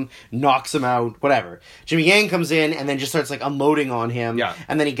 punches him, knocks him out, whatever. Jimmy Yang comes in and then just starts unloading on him. Yeah.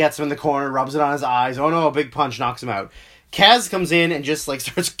 And then he gets him in the corner, rubs it on his eyes. Oh no, a big punch knocks him out. Kaz comes in and just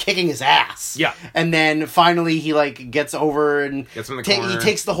starts kicking his ass. Yeah. And then finally he gets over and gets him in the corner. He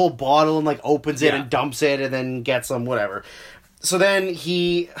takes the whole bottle and opens it and dumps it and then gets him, whatever. So then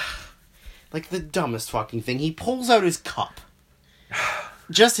he the dumbest fucking thing, he pulls out his cup.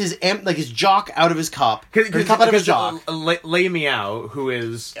 Just his jock out of his cup. His cup out of his jock. Lay Meow, who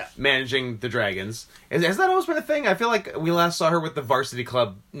is managing the Dragons, has that always been a thing? I feel like we last saw her with the Varsity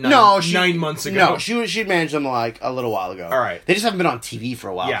Club 9 months ago. No, she'd managed them a little while ago. All right. They just haven't been on TV for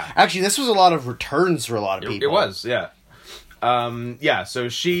a while. Yeah. Actually, this was a lot of returns for a lot of people. It was, yeah. So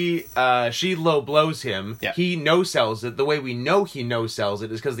she low blows him. Yeah. He no-sells it. The way we know he no-sells it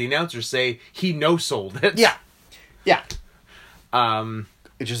is because the announcers say he no-sold it. Yeah. Yeah.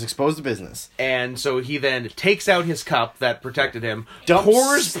 It just exposed the business. And so he then takes out his cup that protected him,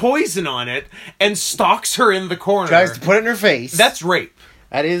 pours poison on it, and stalks her in the corner. Tries to put it in her face. That's rape.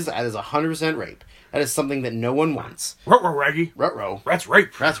 That is 100% rape. That is something that no one wants. Ruh-roh, Raggy. Ruh-roh. That's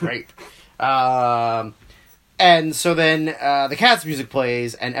rape. That's rape. And so then the Cats music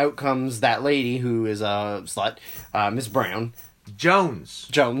plays, and out comes that lady who is a slut, Miss Brown. Jones.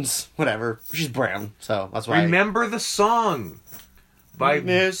 Whatever. She's brown, so that's why. Remember the song. By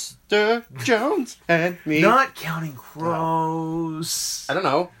Mr. Jones and me. Not Counting Crows. I don't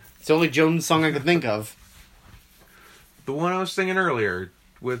know. It's the only Jones song I could think of. The one I was singing earlier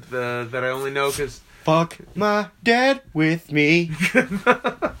with that I only know because fuck my dad with me.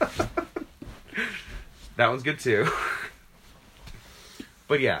 That one's good too.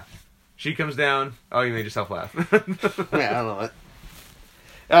 But yeah, she comes down. Oh, you made yourself laugh. Yeah, I don't know it.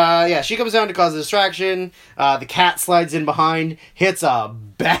 She comes down to cause a distraction. The cat slides in behind, hits a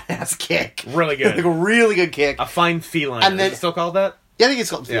badass kick. Really good. A really good kick. A fine feliner. And then, is it still called that? Yeah, I think it's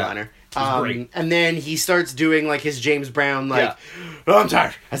called feliner. Great. And then he starts doing his James Brown, oh, I'm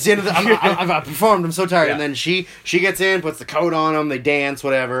tired. That's the end of the... I've performed. I'm so tired. Yeah. And then she gets in, puts the coat on him, they dance,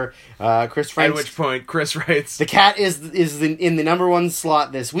 whatever. Chris writes... At which point, Chris writes... The cat is in the number one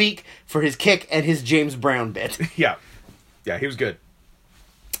slot this week for his kick and his James Brown bit. Yeah. Yeah, he was good.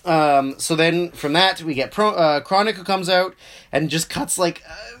 So then from that we get Chronic, who comes out and just cuts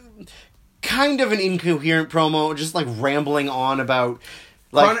kind of an incoherent promo, just rambling on about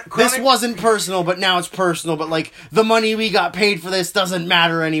Chronic, this wasn't personal, but now it's personal, but the money we got paid for this doesn't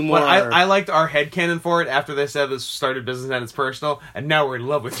matter anymore. Well, I liked our headcanon for it after they said this started business and it's personal, and now we're in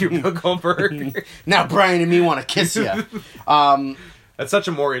love with you, Bill Goldberg. Now Brian and me want to kiss you. That That's such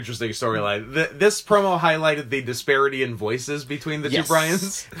a more interesting storyline. This promo highlighted the disparity in voices between the two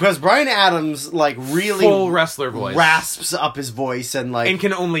Bryans. Because Bryan Adams, like, really... Full wrestler voice. Rasps up his voice and, like... And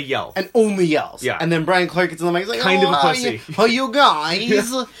can only yell. And only yells. Yeah. And then Brian Clark gets on the mic, he's like, kind of a pussy. Oh, you guys.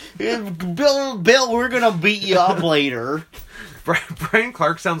 Bill, we're gonna beat you up later. Brian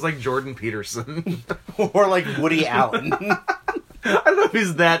Clark sounds like Jordan Peterson. Or like Woody Allen. I don't know if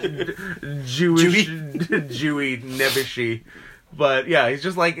he's that Jewish, Jewy, nebbishy. But yeah, he's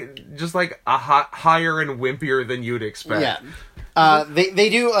just like a higher and wimpier than you'd expect. Yeah. They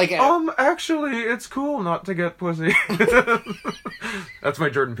do like... actually, it's cool not to get pussy. That's my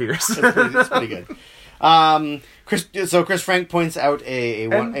Jordan Peterson. That's pretty good. Chris Frank points out a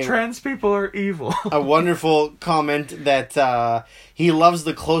trans people are evil. A wonderful comment that he loves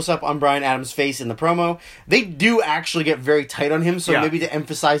the close-up on Bryan Adams' face in the promo. They do actually get very tight on him, so maybe to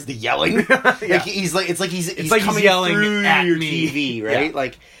emphasize the yelling. Like he's coming yelling through at your me. TV, right?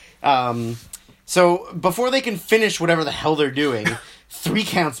 Yeah. So before they can finish whatever the hell they're doing, 3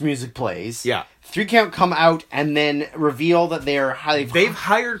 counts music plays. Yeah. 3 count come out and then reveal that they've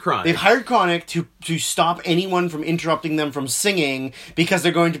hired Chronic. They've hired Chronic to stop anyone from interrupting them from singing because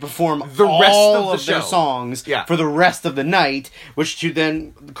they're going to perform the rest of their songs for the rest of the night.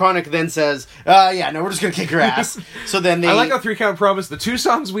 Chronic then says, we're just gonna kick your ass. So then I like how 3 count promised the 2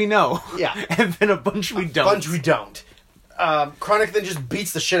 songs we know. Yeah, and then a bunch we don't. Chronic then just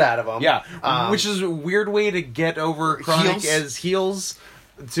beats the shit out of them. Yeah, which is a weird way to get over Chronic as heels.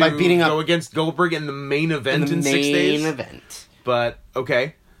 By beating up against Goldberg in the main event in 6 days. But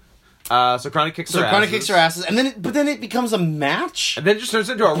okay, so Chronic kicks their asses, and then it becomes a match, and then it just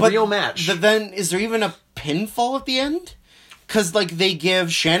turns into a real match. But then is there even a pinfall at the end? Because like they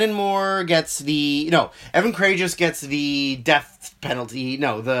give Shannon Moore Evan Courageous gets the death penalty.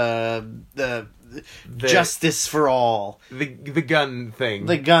 No, the justice for all. The gun thing.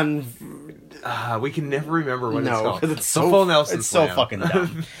 The gun. We can never remember what it's called. It's so full Nelson It's Slam. so fucking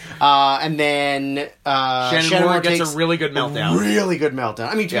dumb. And then Shannon Moore gets a really good meltdown.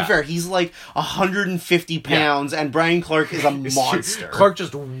 I mean, to be fair, he's like 150 pounds, and Brian Clark is a monster. Clark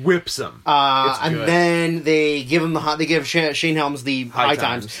just whips him. And then they give him Shane Helms the high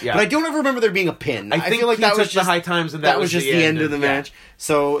times. Yeah. But I don't ever remember there being a pin. I feel like that was just the high times, and that was just the end of the match.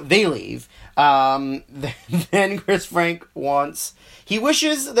 So they leave. Then Chris Frank he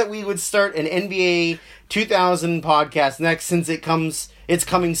wishes that we would start an NBA 2000 podcast next, since it's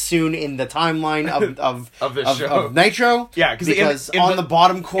coming soon in the timeline of this show. Of Nitro. Yeah, because on the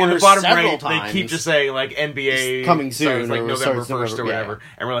bottom corner, several times, they keep just saying like NBA coming soon, like November 1st or whatever,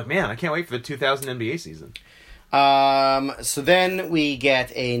 and we're like, man, I can't wait for the 2000 NBA season. So then we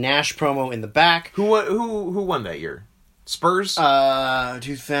get a Nash promo in the back. Who won that year? Spurs?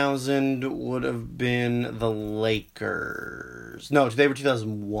 2000 would have been the Lakers. No, they were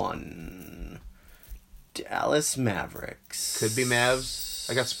 2001. Dallas Mavericks. Could be Mavs.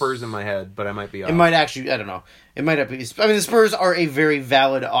 I got Spurs in my head, but I might be off. It might actually, I don't know. It might have been. I mean, the Spurs are a very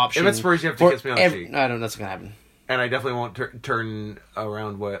valid option. If it's Spurs, you have to kiss me on the cheek. I don't know, that's going to happen. And I definitely won't turn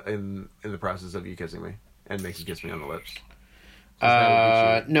around in the process of you kissing me and make you kiss me on the lips.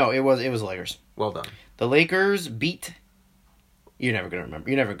 No, it was the Lakers. Well done. The Lakers beat... You're never going to remember.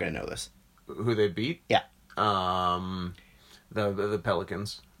 You're never going to know this. Who they beat? Yeah. The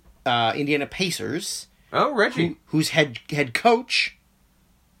Pelicans. Indiana Pacers. Oh, Reggie. Whose head coach,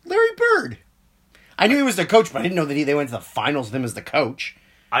 Larry Bird. I knew he was their coach, but I didn't know that they went to the finals with him as the coach.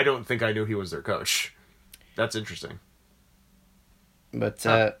 I don't think I knew he was their coach. That's interesting. But,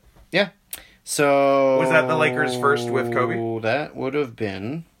 yeah. So... Was that the Lakers' first with Kobe? That would have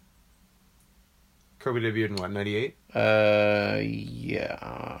been... Kobe debuted in what, 98? Yeah.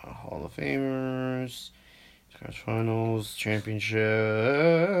 Hall of Famers, Finals,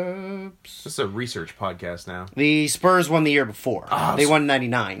 Championships. This is a research podcast now. The Spurs won the year before. They won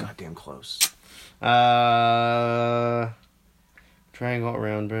 99. Goddamn close. Triangle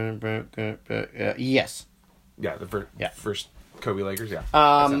around. Yes. Yeah, the first Kobe Lakers, yeah.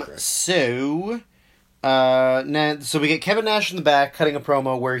 So we get Kevin Nash in the back cutting a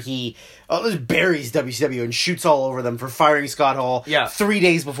promo where he buries WCW and shoots all over them for firing Scott Hall 3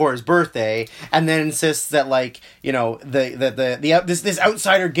 days before his birthday, and then insists that this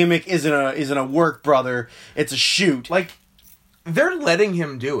outsider gimmick isn't a work, brother. It's a shoot. Like, they're letting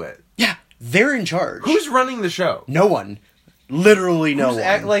him do it. Yeah, they're in charge. Who's running the show? No one. Literally no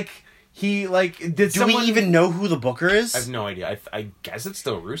one. Do we even know who the booker is? I have no idea. I guess it's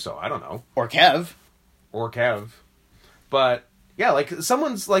still Russo. I don't know. Or Kev. But yeah,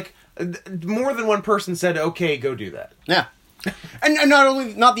 someone's more than one person said, okay, go do that. Yeah. And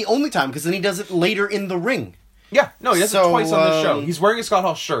not the only time, because then he does it later in the ring. Yeah, no, he does it twice on the show. um, He's wearing a Scott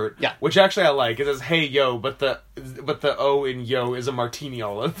Hall shirt, Yeah. which actually I like. It says "Hey Yo," but the O in Yo is a martini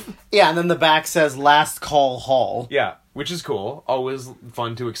olive. Yeah, and then the back says "Last Call Hall." Yeah, which is cool. Always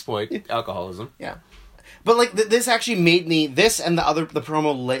fun to exploit alcoholism. Yeah. But, like, this actually made me... This and the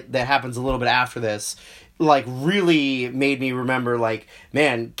promo that happens a little bit after this, like, really made me remember, like,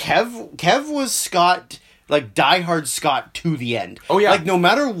 man, Kev was Scott... Like, diehard Scott to the end. Oh, yeah. Like, no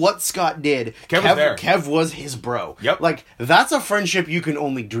matter what Scott did, Kev was there. Kev was his bro. Yep. Like, that's a friendship you can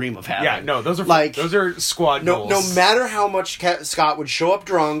only dream of having. Yeah, no, those are squad no, goals. no matter how much Scott would show up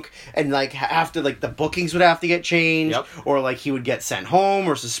drunk and, like, have to, like, the bookings would have to get changed, Yep. or, like, he would get sent home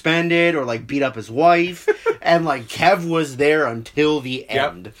or suspended or, like, beat up his wife, and, like, Kev was there until the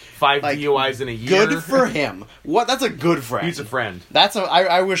end. Yep. 5 Like, DUIs in a year. Good for him. That's a good friend. He's a friend.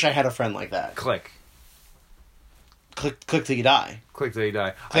 I wish I had a friend like that. Click. Click till you die. Click till you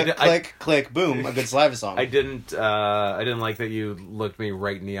die. Click, boom, a good saliva song. I didn't like that you looked me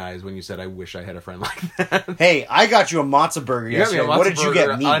right in the eyes when you said, "I wish I had a friend like that." Hey, I got you a matzo burger yesterday. What did you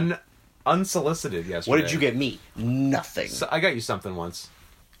get me? Unsolicited yesterday. What did you get me? Nothing. So I got you something once.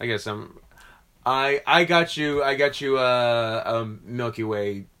 I guess I got you a Milky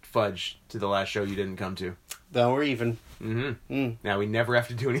Way fudge to the last show you didn't come to. No, we're even. Now we never have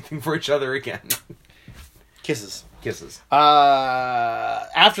to do anything for each other again. Kisses.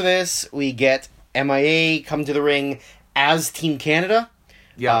 After this, we get MIA come to the ring as Team Canada.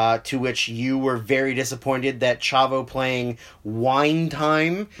 Yeah. To which you were very disappointed that Chavo playing Wine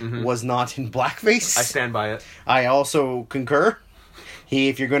Time was not in blackface. I stand by it. I also concur.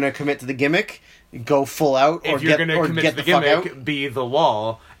 If you're going to commit to the gimmick, go full out. If you're going to commit to the gimmick, be the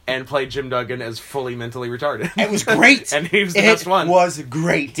Wall and play Jim Duggan as fully mentally retarded. It was great. And he was the best one. It was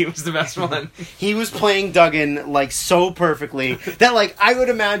great. He was the best one. He was playing Duggan, like, so perfectly that, like, I would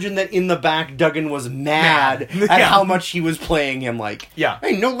imagine that in the back, Duggan was mad at how much he was playing him. Like,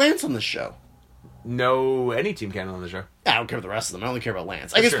 hey, no Lance on this show. No, any Team Canada on the show. I don't care about the rest of them. I only care about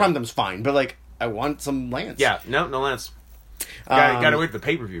Lance. I guess Prime Time's fine, but, like, I want some Lance. Yeah, no Lance. Gotta wait for the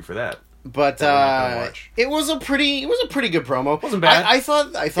pay-per-view for that. But it was a pretty good promo. It wasn't bad. I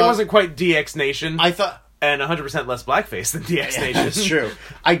thought it wasn't quite DX Nation. I thought, and 100% less blackface than DX Nation. That's true.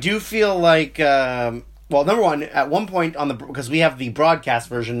 I do feel like well, number one, at one point because we have the broadcast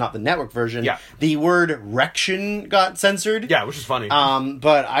version, not the network version. Yeah. The word "rection" got censored. Yeah, which is funny.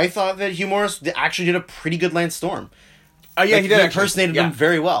 But I thought that Hugh Morris actually did a pretty good Lance Storm. Yeah, like, he did. He impersonated him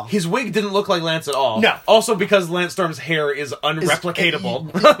very well. His wig didn't look like Lance at all. No. Also because Lance Storm's hair is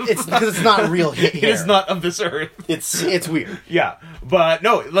unreplicatable. It's because it's not real hair. It is not of this earth. It's weird. Yeah, but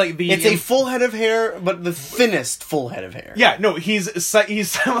no, like it's a full head of hair, but the thinnest full head of hair. Yeah, no, he's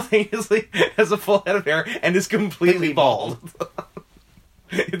simultaneously has a full head of hair and is completely bald.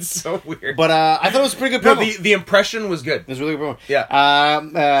 It's so weird. But I thought it was a pretty good promo. No, the impression was good. It was really good promo.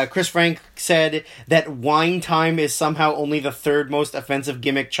 Yeah. Chris Frank said that Wine Time is somehow only the third most offensive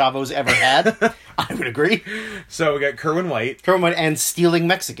gimmick Chavo's ever had. I would agree. So we got Kerwin White. And Stealing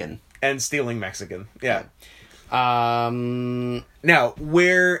Mexican. Yeah. Now,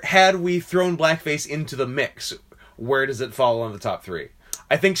 where had we thrown blackface into the mix, where does it fall on the top three?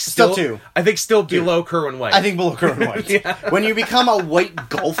 I think still two. I think still below Kerwin White. I think below Kerwin White. Yeah. When you become a white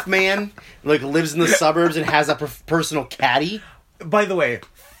golf man, like lives in the suburbs and has a personal caddy. By the way,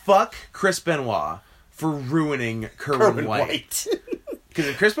 fuck Chris Benoit for ruining Kerwin White. Because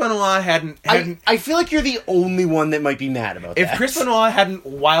if Chris Benoit hadn't I feel like you're the only one that might be mad about that. If Chris Benoit hadn't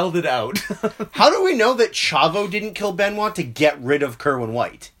wilded out. How do we know that Chavo didn't kill Benoit to get rid of Kerwin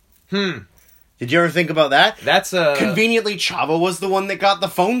White? Did you ever think about that? That's conveniently Chavo was the one that got the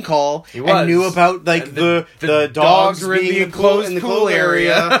phone call and knew about like the dogs were being in the pool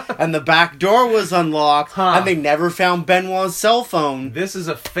area and the back door was unlocked and they never found Benoit's cell phone. This is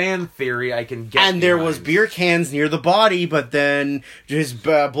a fan theory I can get. And there was beer cans near the body, but then his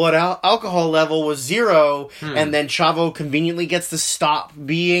blood alcohol level was 0, and then Chavo conveniently gets to stop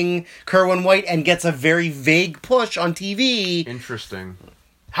being Kerwin White and gets a very vague push on TV. Interesting.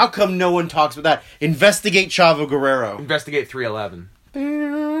 How come no one talks about that? Investigate Chavo Guerrero. Investigate 311.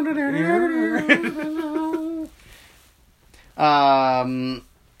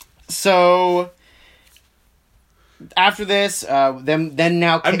 So after this, then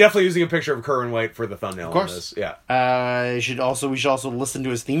now I'm definitely using a picture of Kerwin White for the thumbnail. Of course. On this. Yeah. We should also listen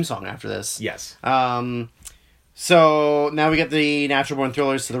to his theme song after this. Yes. So now we get the Natural Born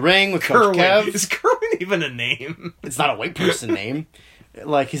Thrillers to the ring with Coach Kev. Is Kerwin even a name? It's not a white person name.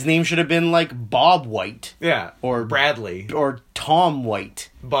 Like, his name should have been, like, Bob White. Yeah. Or Bradley. Or Tom White.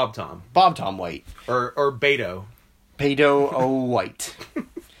 Bob Tom White. Or Beto. Beto O. White.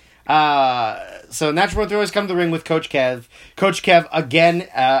 So Natural Born Thrillers come to the ring with Coach Kev. Coach Kev, again,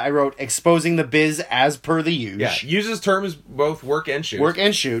 I wrote, exposing the biz as per the use. Yeah, uses terms both work and shoot. Work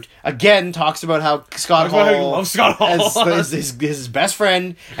and shoot. Again, talks about how Scott Talks Hall about how he loves Scott Hall. is his best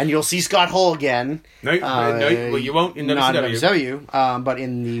friend, and you'll see Scott Hall again. No, well, you won't in WCW. Not in WCW, but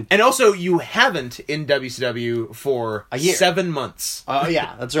in the... And also, you haven't in WCW for a year. 7 months. Oh,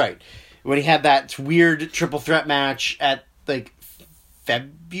 yeah, that's right. When he had that weird triple threat match at, like,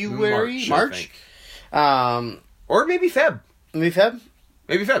 February? March? Or maybe Feb. Maybe Feb?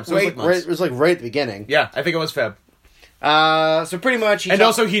 Maybe Feb. So Right, it was like right at the beginning. Yeah, I think it was Feb. So pretty much...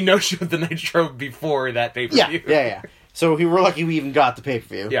 Also, he no-showed the Nitro before that pay-per-view. Yeah. So we were lucky we even got the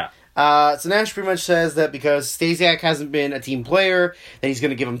pay-per-view. Yeah. So Nash pretty much says that because Stasiak hasn't been a team player, that he's going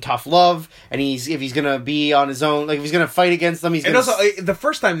to give him tough love, and if he's going to be on his own, like if he's going to fight against them, he's going to... And also, the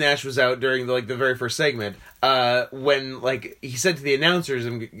first time Nash was out during the very first segment, when he said to the announcers,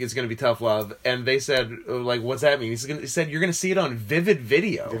 "It's going to be tough love," and they said, "What's that mean?" He said, "You're going to see it on Vivid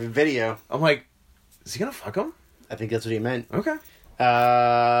Video." Vivid Video. I'm like, is he going to fuck him? I think that's what he meant. Okay.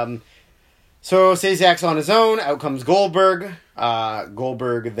 So Stasiak's on his own. Out comes Goldberg.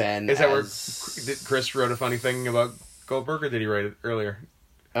 Goldberg then... Is that where Chris wrote a funny thing about Goldberg, or did he write it earlier?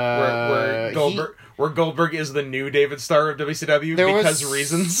 Where Goldberg is the new David Starr of WCW because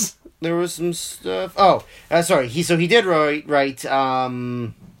reasons. There was some stuff. Oh, sorry. He did write.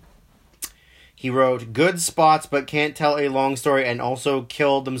 He wrote good spots, but can't tell a long story, and also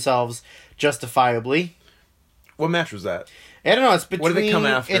killed themselves justifiably. What match was that? I don't know. It's between. What did it come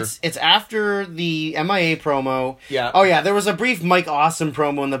after? It's after the MIA promo. Yeah. Oh yeah, there was a brief Mike Awesome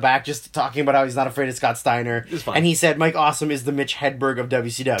promo in the back, just talking about how he's not afraid of Scott Steiner. It's fine. And he said Mike Awesome is the Mitch Hedberg of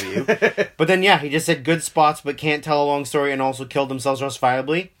WCW. But then he just said good spots, but can't tell a long story, and also killed themselves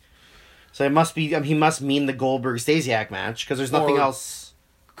justifiably. So it must be. He must mean the Goldberg Stasiak match because there's nothing else.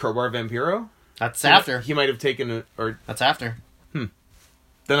 Crowbar Vampiro. That's after. He might have taken it, or that's after.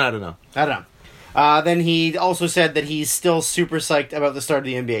 Then I don't know. Then he also said that he's still super psyched about the start of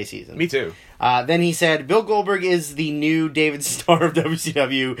the NBA season. Me too. Then he said Bill Goldberg is the new David Starr of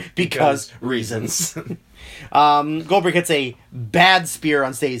WCW because reasons. Goldberg hits a bad spear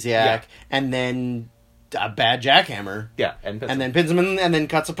on Stasiak and then a bad jackhammer. Yeah, and then pins him and then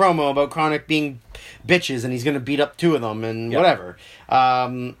cuts a promo about Chronic being bitches and he's going to beat up two of them and whatever.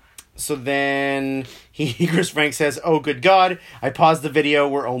 So then Chris Frank says, "Oh, good God, I paused the video.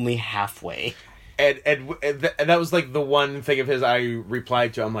 We're only halfway." And that was like the one thing of his I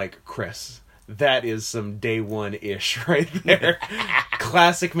replied to. I'm like, Chris, that is some day one-ish right there.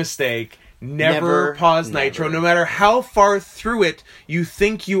 Classic mistake. Never pause Nitro. No matter how far through it you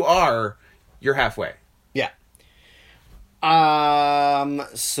think you are, you're halfway. Yeah.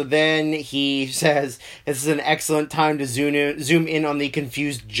 So then he says, this is an excellent time to zoom in on the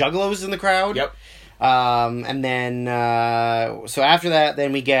confused juggalos in the crowd. Yep. And then, so after that,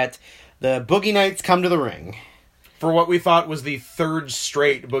 then we get the Boogie Nights come to the ring. For what we thought was the third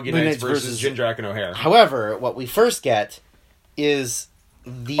straight Boogie Nights versus Jindrak and O'Hare. However, what we first get is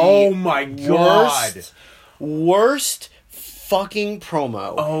the oh my God, worst fucking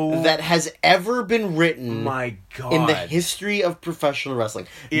promo that has ever been written my God. in the history of professional wrestling.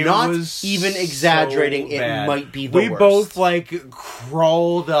 It Not was even exaggerating, so bad. It might be the worst. We both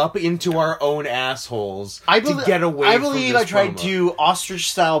crawled up into our own assholes to get away from this believe I tried promo. to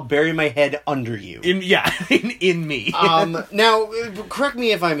ostrich style bury my head under you. In me. Now, correct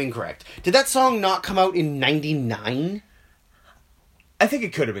me if I'm incorrect. Did that song not come out in 99? I think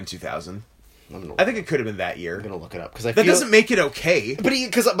it could have been 2000. I think it could have been that year. I'm gonna look it up because that doesn't make it okay. But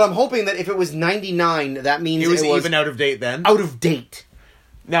I'm hoping that if it was 99, that means it was even out of date then. Out of date.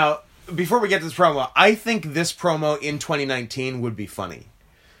 Now, before we get to this promo, I think this promo in 2019 would be funny.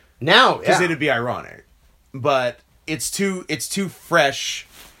 Now, because it'd be ironic, but it's too fresh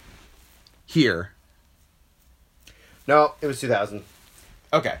here. No, it was 2000.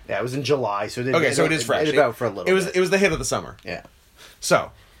 Okay. Yeah, it was in July, so it is fresh. It about for a little. It was the hit of the summer. Yeah.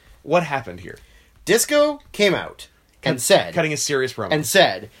 So, what happened here? Disco came out and said, cutting a serious promo, and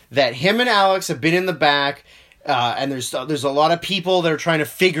said that him and Alex have been in the back, and there's a lot of people that are trying to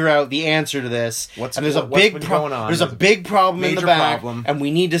figure out the answer to this. There's a big problem in the back, and we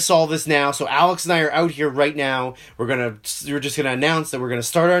need to solve this now. So Alex and I are out here right now. We're just gonna announce that we're gonna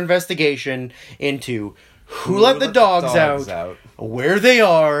start our investigation into who let the dogs out, where they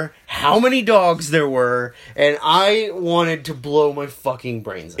are, how many dogs there were, and I wanted to blow my fucking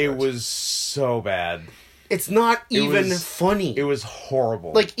brains out. It was so bad. It's not even funny. It was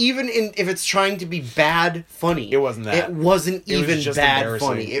horrible. Even if it's trying to be bad funny. It wasn't that. It wasn't even just bad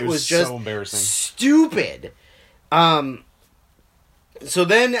funny. It was just so embarrassing. Stupid. So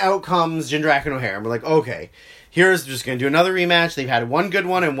then out comes Jindrak and O'Hare, and we're like, okay, here's just going to do another rematch. They've had one good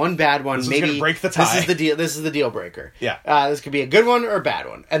one and one bad one. This Maybe is going to break the tie. This is the deal. This is the deal breaker. Yeah. This could be a good one or a bad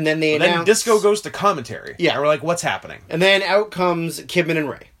one. And then they announce... Then Disco goes to commentary. Yeah. And we're like, what's happening? And then out comes Kidman and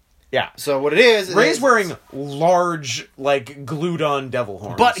Ray. Yeah. So what it is... Ray's wearing large, like, glued-on devil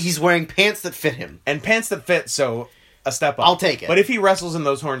horns. But he's wearing pants that fit him. And pants that fit, so... A step up. I'll take it. But if he wrestles in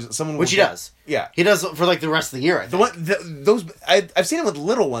those horns, someone will... Which he does. Yeah. He does for, like, the rest of the year, I think. I've seen him with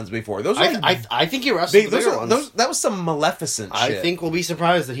little ones before. Those I think he wrestles the bigger ones. That was some Maleficent shit. I think we'll be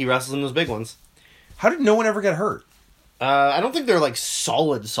surprised that he wrestles in those big ones. How did no one ever get hurt? I don't think they're, like,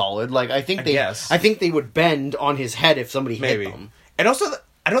 solid. Like, I think they would bend on his head if somebody hit them. And also,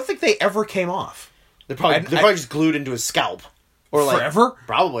 I don't think they ever came off. They're probably just glued into his scalp. Or, like... Forever?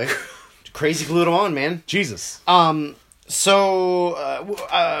 Probably. Crazy glued him on, man. Jesus. So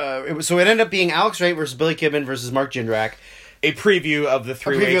it ended up being Alex Wright versus Billy Kidman versus Mark Jindrak. A preview of the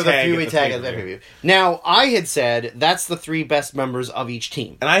three-way tag of that preview. Now, I had said that's the three best members of each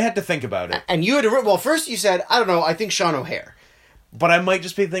team. And I had to think about it. And you had to... Well, first you said, I don't know, I think Sean O'Hare. But I might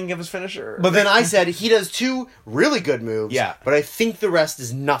just be thinking of his finisher. But then I said, he does two really good moves. Yeah. But I think the rest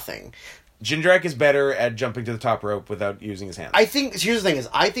is nothing. Jindrak is better at jumping to the top rope without using his hands. Here's the thing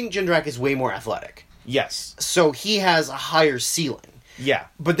I think Jindrak is way more athletic. Yes. So he has a higher ceiling. Yeah.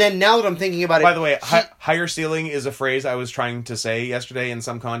 But then now that I'm thinking about it... By the way, higher ceiling is a phrase I was trying to say yesterday in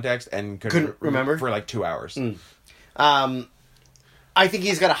some context and couldn't remember for like 2 hours. I think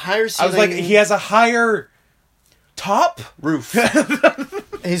he's got a higher ceiling... I was like, he has a higher... top? Roof.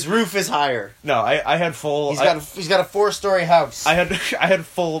 His roof is higher. No, I had full... He's got a 4-story house. I had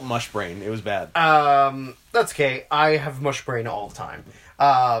full mush brain. It was bad. That's okay. I have mush brain all the time.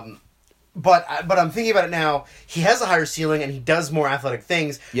 But I'm thinking about it now. He has a higher ceiling and he does more athletic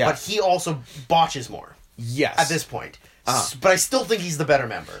things. Yeah. But he also botches more. Yes. At this point. But I still think he's the better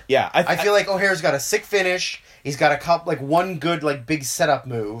member. Yeah. I feel like O'Hare's got a sick finish. He's got one good big setup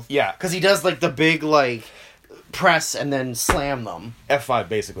move. Yeah. Because he does the big press and then slam them. F5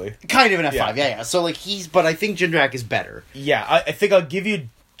 basically. Kind of an F5. Yeah. So but I think Jindrak is better. Yeah. I think I'll give you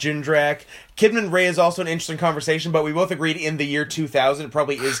Jindrak. Kidman Ray is also an interesting conversation, but we both agreed in the year 2000 it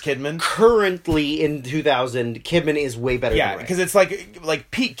probably is Kidman. Currently in 2000, Kidman is way better than Ray. Yeah, because it's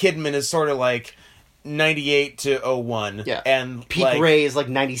like Pete Kidman is sort of like 98 to 01. Yeah. And Pete Ray is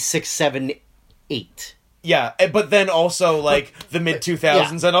 96, 7, 8. Yeah, but then also the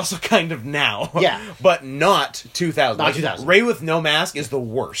mid-2000s and also kind of now. Yeah. But not 2000. Not 2000. Ray with no mask is the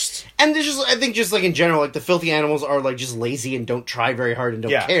worst. And there's I think in general, the filthy animals are just lazy and don't try very hard and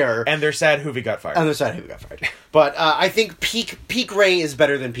don't care. And they're sad Hoovy got fired. But I think peak Ray is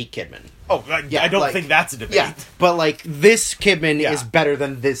better than Pete Kidman. Oh, I don't think that's a debate. Yeah, but this Kidman is better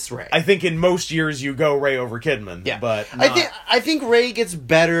than this Ray. I think in most years you go Ray over Kidman. Yeah, but I think Ray gets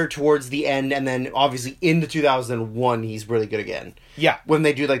better towards the end, and then obviously into 2001 he's really good again. Yeah, when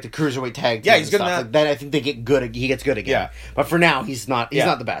they do the cruiserweight tag. Yeah, he's good. Then I think they get good. He gets good again. Yeah, but for now he's not. He's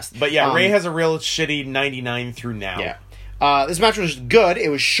not the best. But Ray has a real shitty 99 through now. Yeah, this match was good. It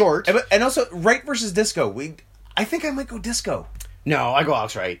was short, and also Wright versus Disco. I think I might go Disco. No, I go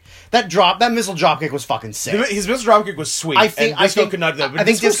Alex Wright. That missile dropkick was fucking sick. His missile dropkick was sweet. I think Disco could not do that. I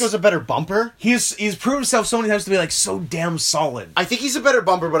think Disco's a better bumper. He's proved himself so many times to be so damn solid. I think he's a better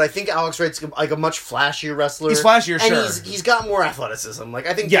bumper, but I think Alex Wright's a much flashier wrestler. He's flashier, and sure. He's got more athleticism.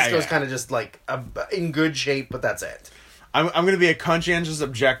 I think Disco's kind of just in good shape, but that's it. I'm going to be a conscientious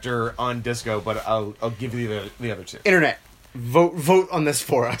objector on Disco, but I'll give you the other two. Internet, vote on this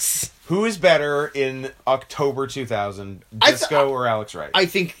for us. Who is better in October 2000, Disco or Alex Wright? I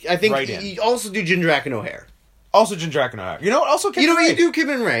think you also do Jindrak and O'Hare. Also Jindrak and O'Hare. You know what? Also Kidman and Ray. You do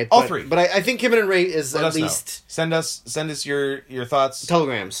Kidman and Ray. All three. But I think Kidman and Ray is at least... Send us your thoughts.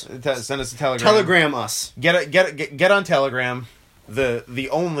 Telegrams. Send us a telegram. Telegram us. Get on Telegram. The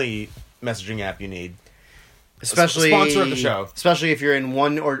only messaging app you need. Especially... Sponsor of the show. Especially if you're in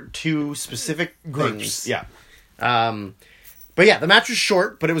one or two specific groups. Yeah. But yeah, the match was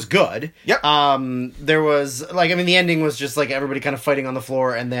short, but it was good. Yep. There was, the ending was just, everybody kind of fighting on the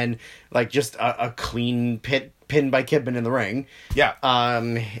floor, and then, just a clean pin by Kidman in the ring. Yeah.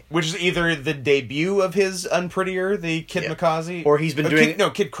 Which is either the debut of his Unprettier, the Kid Makazi, or he's been doing...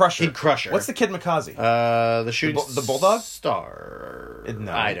 Kid Crusher. Kid Crusher. What's the Kid Makazi? The shooting... The Bulldog? Star...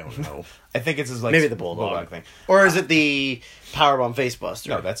 No. I don't know. I think it's his, maybe the Bulldog thing. Or is it the Powerbomb Facebuster?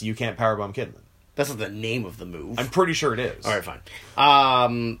 No, that's You Can't Powerbomb Kidman. That's not the name of the move. I'm pretty sure it is. All right, fine.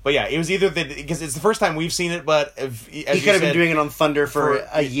 But yeah, it was either because it's the first time we've seen it, but he could have been doing it on Thunder for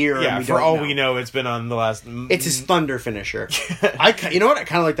a year. Yeah, and for all we know, it's been on the last. It's his Thunder finisher. You know what? I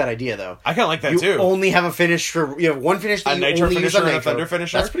kind of like that idea though. I kind of like that too. You only have a finish you have one finish that a you Nitro only finisher use on and a Nitro. Thunder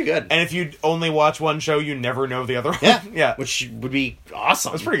finisher. That's pretty good. And if you only watch one show, you never know the other one. Yeah, yeah, which would be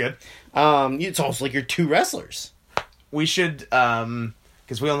awesome. That's pretty good. It's also like your two wrestlers. We should,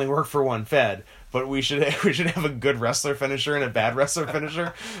 because we only work for one Fed. But we should have a good wrestler finisher and a bad wrestler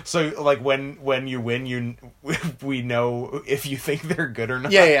finisher. So like when you win, we know if you think they're good or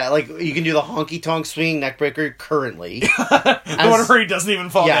not. Yeah. Like you can do the honky tonk swinging neckbreaker currently, the one where he doesn't even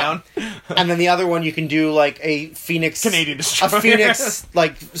fall down. And then the other one you can do like a Phoenix Canadian Destroyer. a Phoenix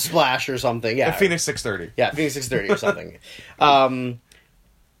like splash or something. Yeah, a Phoenix 630. Yeah, Phoenix 630 or something.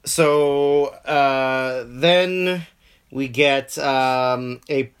 Then we get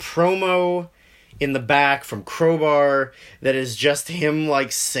a promo in the back from Crowbar that is just him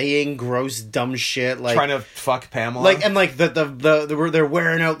like saying gross dumb shit, like trying to fuck Pamela, like and like they're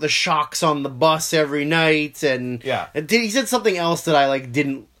wearing out the shocks on the bus every night, and he said something else that I like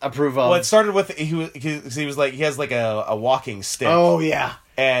didn't approve of. Well, it started with he was like he has like a walking stick. Oh yeah.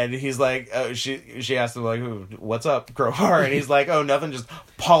 And he's like, she asked him like, "What's up, Crowbar?" And he's like, "Oh, nothing, just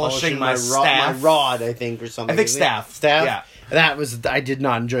polishing my staff, my rod, I think, or something." I think staff. Yeah. I did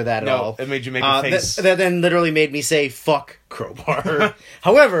not enjoy that at all. It made you make a face. That then literally made me say, fuck Crowbar.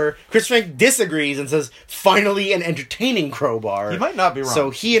 However, Chris Frank disagrees and says, finally an entertaining Crowbar. He might not be wrong.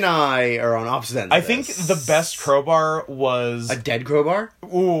 So he and I are on opposite ends. I think the best Crowbar was... A dead Crowbar?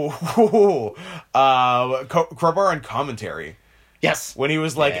 Crowbar on commentary. Yes. When he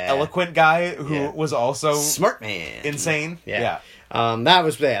was like eloquent guy who was also... Smart man. Insane. Yeah. That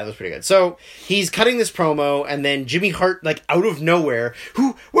was pretty good. So he's cutting this promo, and then Jimmy Hart, like out of nowhere,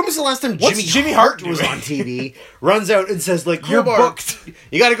 when was the last time Jimmy Hart was on TV? Runs out and says, like, "You're booked.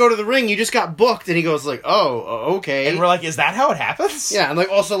 You got to go to the ring. You just got booked." And he goes, like, "Oh, okay." And we're like, "Is that how it happens?" Yeah, and like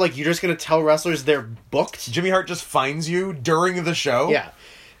also like you're just gonna tell wrestlers they're booked. Jimmy Hart just finds you during the show. Yeah.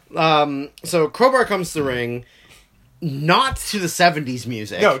 So Crowbar comes to the ring. Not to the 70s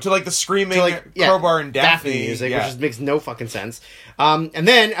music. No, to like the screaming Crowbar and Daphne music, which just makes no fucking sense. And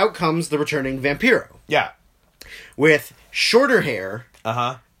then out comes the returning Vampiro. Yeah. With shorter hair.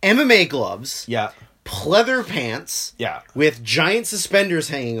 MMA gloves. Yeah. Pleather pants. Yeah. With giant suspenders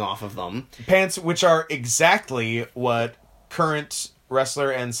hanging off of them. Pants which are exactly what current wrestler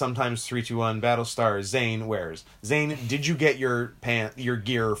and sometimes 321 Battlestar Zane wears. Zane, did you get your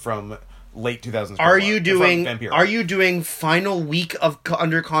gear from... late 2000s. Are you doing final week of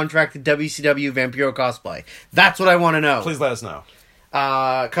under contract WCW Vampiro cosplay? That's what I want to know. Please let us know.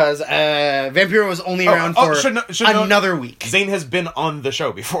 Because Vampiro was only around for another week. Zane has been on the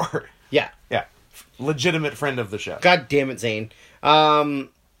show before. Yeah. Legitimate friend of the show. God damn it, Zane.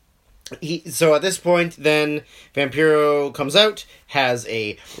 So at this point, then Vampiro comes out, has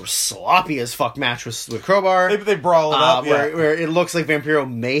a sloppy as fuck match with Crowbar. They brawl it up, where it looks like Vampiro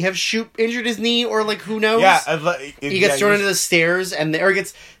may have injured his knee, or like who knows? Yeah, he gets thrown into the stairs, and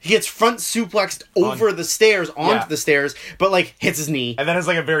he gets front suplexed over the stairs onto the stairs, but like hits his knee, and then has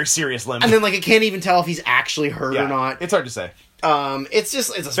like a very serious limp, and then like I can't even tell if he's actually hurt or not. It's hard to say. It's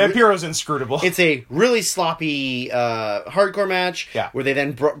Vampiro's inscrutable. It's a really sloppy hardcore match. Yeah. Where they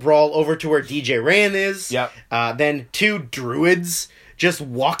then brawl over to where DJ Ran is. Yep. Then two druids just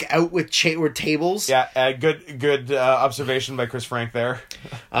walk out with tables. Yeah. Good observation by Chris Frank there.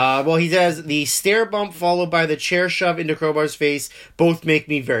 Well, he says the stair bump followed by the chair shove into Crowbar's face both make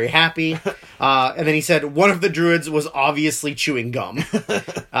me very happy. And then he said one of the druids was obviously chewing gum.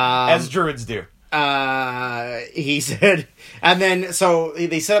 As druids do. He said, and then so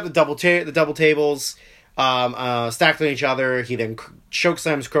they set up the double tables, stacked on each other. He then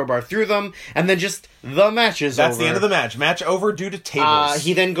chokeslams Crowbar through them, and then just the match is over. That's the end of the match. Match over due to tables.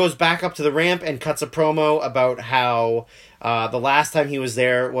 He then goes back up to the ramp and cuts a promo about how the last time he was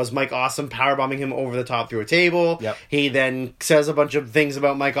there was Mike Awesome powerbombing him over the top through a table. Yep. He then says a bunch of things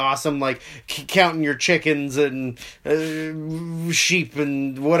about Mike Awesome, like counting your chickens and sheep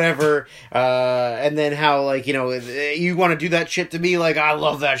and whatever. And then how, like, you know, you want to do that shit to me? Like, I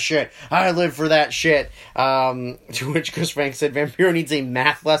love that shit. I live for that shit. To which Chris Frank said, Vampiro needs a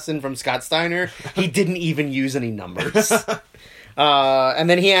math lesson from Scott Steiner. He didn't even use any numbers. And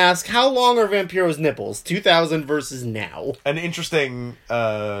then he asked, how long are Vampiro's nipples? 2000 versus now. An interesting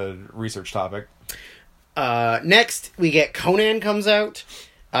research topic. Next, we get Conan comes out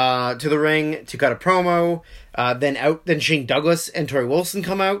to the ring to cut a promo. Then Shane Douglas and Tori Wilson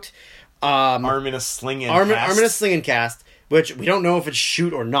come out. Arm in a sling and cast. which we don't know if it's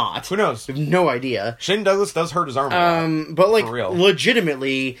shoot or not. Who knows? We have no idea. Shane Douglas does hurt his arm a lot, But like for real.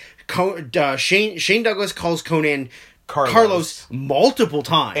 legitimately, Shane Douglas calls Conan Carlos multiple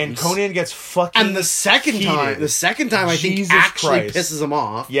times, and Conan gets fucking. And the second time, I think Jesus actually Christ. pisses him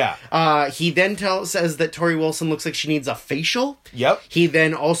off. Yeah. He then says that Tori Wilson looks like she needs a facial. Yep. He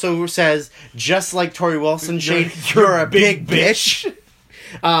then also says, just like Tori Wilson, Shane, you're a big bitch.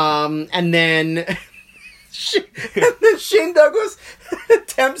 And then Shane Douglas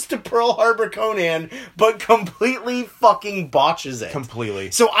attempts to Pearl Harbor Conan, but completely fucking botches it.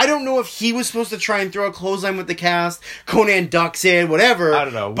 Completely. So I don't know if he was supposed to try and throw a clothesline with the cast. Conan ducks in, whatever. I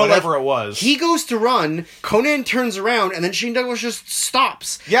don't know. But whatever it was. He goes to run, Conan turns around, and then Shane Douglas just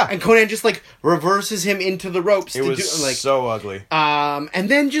stops. Yeah. And Conan just, like, reverses him into the ropes. It was so ugly. And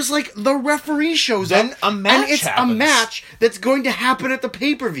then just, like, the referee shows then up. a match And it's happens. a match that's going to happen at the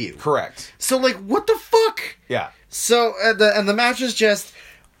pay-per-view. Correct. So, like, what the fuck? Yeah. So, the match is just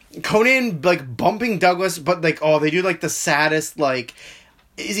Conan, like, bumping Douglas, but, like, they do, like, the saddest, like...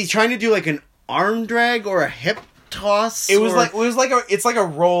 Is he trying to do, like, an arm drag or a hip toss? It's like a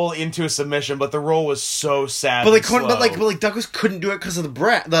roll into a submission, but the roll was so sad. But, like, and slow. but Douglas couldn't do it because of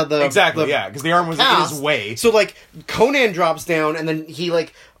the exactly, because the arm was in his way. So, like, Conan drops down, and then he,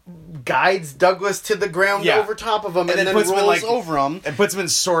 like... guides Douglas to the ground over top of him and then puts rolls him in, like, over him. And puts him in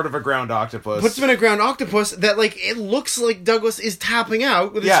sort of a ground octopus. Puts him in a ground octopus that, like, it looks like Douglas is tapping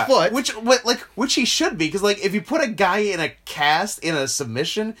out with his foot. Which he should be, because, like, if you put a guy in a cast, in a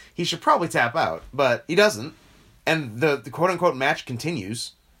submission, he should probably tap out. But he doesn't. And the quote-unquote match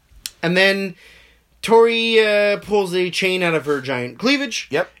continues. And then Tori pulls a chain out of her giant cleavage.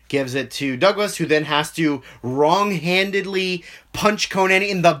 Yep. Gives it to Douglas, who then has to wrong-handedly punch Conan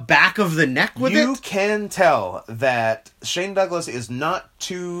in the back of the neck with it. You can tell that Shane Douglas is not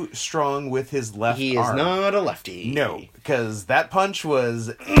too strong with his left arm. He is not a lefty. No, because that punch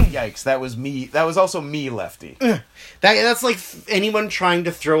was... yikes, that was me. That was also me lefty. That's like anyone trying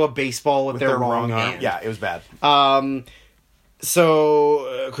to throw a baseball with their wrong hand. Yeah, it was bad.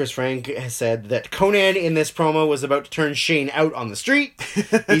 So, Chris Frank has said that Conan in this promo was about to turn Shane out on the street.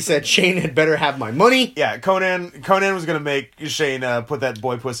 He said Shane had better have my money. Yeah, Conan was going to make Shane put that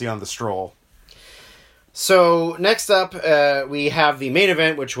boy pussy on the stroll. So, next up, we have the main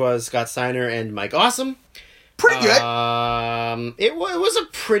event, which was Scott Steiner and Mike Awesome. Pretty good. It was a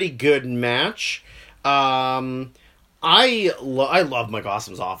pretty good match. I love Mike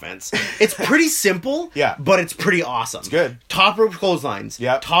Awesome's offense. It's pretty simple, yeah, but it's pretty awesome. It's good. Top rope clotheslines,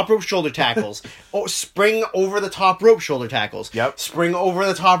 yep. Top rope shoulder tackles, spring over the top rope shoulder tackles, yep. Spring over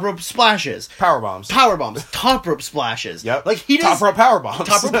the top rope splashes, power bombs, top rope splashes, yep. Like he does top rope power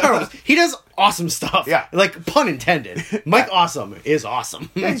bombs. He does awesome stuff. Yeah, like pun intended. Mike Awesome is awesome.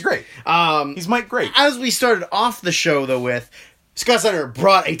 Yeah, he's great. He's Mike Great. As we started off the show though with. Scott Steiner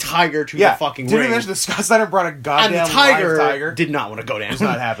brought a tiger to the fucking ring. Didn't mention that Scott Steiner brought a goddamn live tiger. Did not want to go down. He's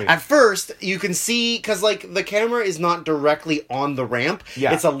not happy. At first, you can see, because like the camera is not directly on the ramp.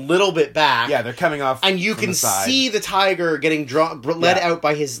 Yeah. It's a little bit back. Yeah, they're coming off and you can see the tiger getting led out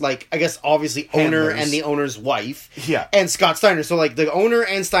by his, like, I guess obviously owner and the owner's wife. Yeah. And Scott Steiner. So like the owner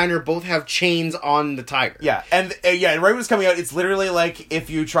and Steiner both have chains on the tiger. Yeah. And right when it's coming out, it's literally like if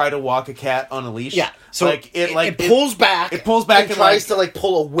you try to walk a cat on a leash. Yeah. So like it pulls back. It pulls back and tries to like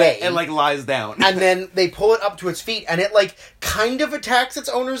pull away. And like lies down. And then they pull it up to its feet and it like kind of attacks its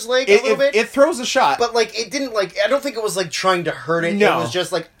owner's leg a little bit. It throws a shot. But like it didn't like, I don't think it was like trying to hurt it. No. It was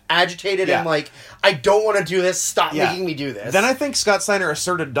just like agitated and like, I don't want to do this. Stop making me do this. Then I think Scott Steiner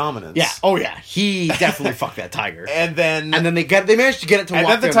asserted dominance. Yeah. Oh yeah. He definitely fucked that tiger. And then they managed to get it to walk.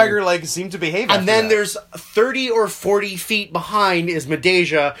 And then the tiger like seemed to behave. And then there's 30 or 40 feet behind is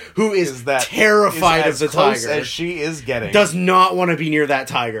Medeja, who is terrified of the tiger. As she is getting. Does not want to be near that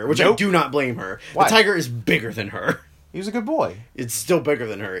tiger, which I do not blame her. Why? The tiger is bigger than her. He was a good boy. It's still bigger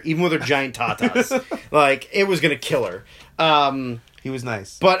than her, even with her giant tatas. Like, it was gonna kill her. He was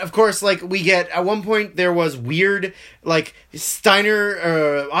nice. But, of course, like, we get... At one point, there was weird... Like,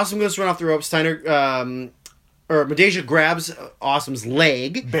 Steiner... Awesome goes to run off the rope. Steiner... or Medeja grabs Awesome's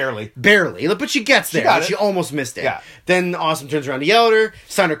leg. Barely. But she gets there. But she almost missed it. Yeah. Then Awesome turns around to yell at her.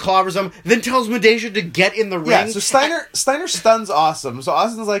 Steiner clobbers him. Then tells Medeja to get in the ring. Yeah, so Steiner stuns Awesome. So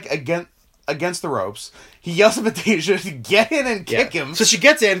Awesome's, like, against the ropes. He yells at Medeja to get in and kick him. So she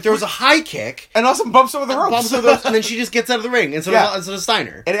gets in, throws a high kick. And Awesome bumps over the ropes. And then she just gets out of the ring. And so does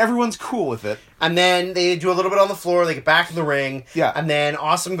Steiner. And everyone's cool with it. And then they do a little bit on the floor. They get back to the ring. Yeah. And then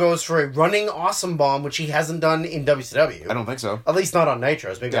Awesome goes for a running Awesome Bomb, which he hasn't done in WCW. I don't think so. At least not on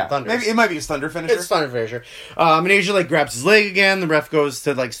Nitros. Maybe on Thunder. Maybe it might be his Thunder finisher. It's Thunder finisher. And Asia like grabs his leg again. The ref goes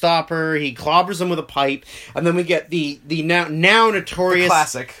to like stop her. He clobbers him with a pipe, and then we get the now notorious the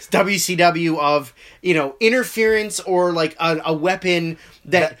classic WCW of interference or like a weapon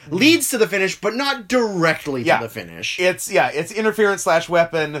that leads to the finish, but not directly to the finish. It's interference /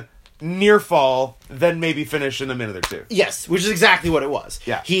 weapon. Near fall, then maybe finish in a minute or two. Yes, which is exactly what it was.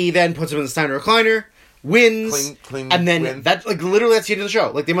 Yeah. He then puts him in the Steiner recliner, wins, clean and then win. that's like literally that's the end of the show.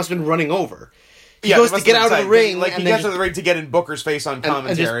 Like they must have been running over. He goes to get out of the ring, like he gets to the ring to get in Booker's face on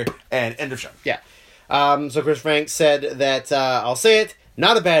commentary, and end of show. Yeah. So Chris Frank said that I'll say it,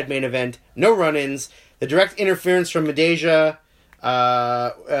 not a bad main event, no run-ins, the direct interference from Medeja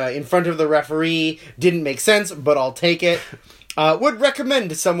in front of the referee didn't make sense, but I'll take it. Would recommend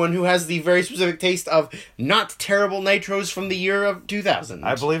to someone who has the very specific taste of not terrible nitros from the year of 2000.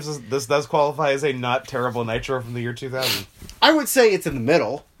 I believe this does qualify as a not terrible nitro from the year 2000. I would say it's in the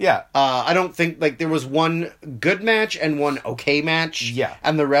middle. Yeah. I don't think, there was one good match and one okay match. Yeah.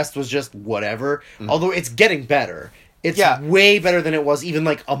 And the rest was just whatever. Mm-hmm. Although it's getting better. It's way better than it was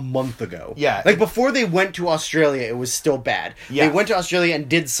even a month ago. Yeah. Before they went to Australia, it was still bad. Yeah. They went to Australia and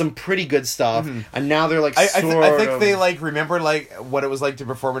did some pretty good stuff, and now they're I think they remember what it was like to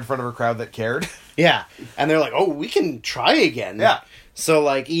perform in front of a crowd that cared. Yeah. And they're like, oh, we can try again. Yeah. So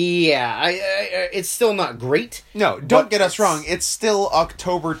it's still not great. No, don't get us wrong. It's still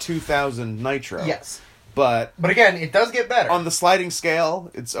October 2000 Nitro. Yes. But again, it does get better. On the sliding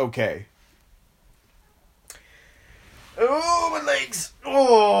scale, it's okay. Oh, my legs.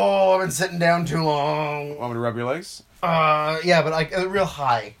 Oh, I've been sitting down too long. Want me to rub your legs? Yeah, but real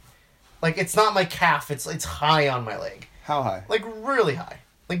high. It's not my calf, it's high on my leg. How high? Really high.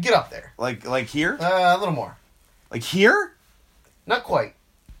 Get up there. Like here? A little more. Like here? Not quite.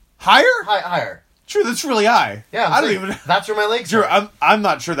 Higher? Higher. True, that's really high. Yeah, I don't even. That's where my legs Drew, are. I'm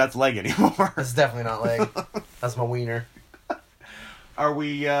not sure that's leg anymore. That's definitely not leg. That's my wiener. Are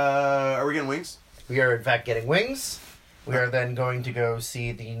we getting wings? We are in fact getting wings. We are then going to go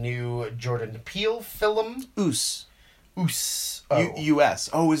see the new Jordan Peele film. Oos. Oh. U.S.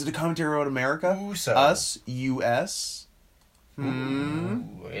 Oh, is it a commentary about America? Ooso. Us. U.S.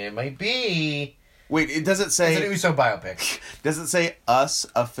 It might be. Wait, does it say... It's an Uso biopic. Does it say Us,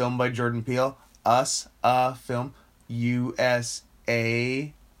 a film by Jordan Peele? Us, a film.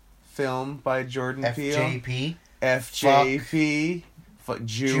 USA film by Jordan Peele. FJP. FJP. Fuck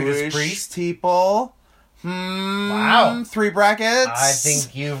Jewish Priest. people. Wow. 3 brackets. I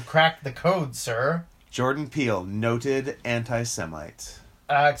think you've cracked the code, sir. Jordan Peele, noted anti-Semite.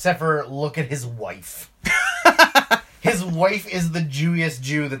 Except for look at his wife. His wife is the Jewiest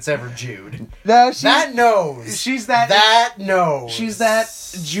Jew that's ever Jewed. That knows. She's that. That knows. She's that.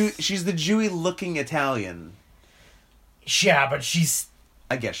 She's the Jewy looking Italian. Yeah, but she's.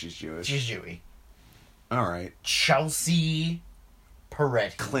 I guess she's Jewish. She's Jewy. All right. Chelsea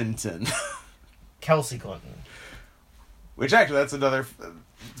Peretti. Clinton. Kelsey Clinton. Which actually, that's another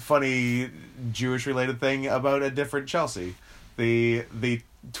funny Jewish-related thing about a different Chelsea. The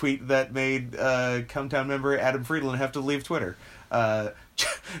tweet that made Cumtown member Adam Friedland have to leave Twitter.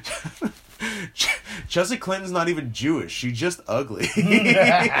 Chelsea Clinton's not even Jewish. She's just ugly.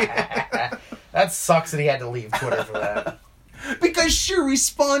 That sucks that he had to leave Twitter for that. Because she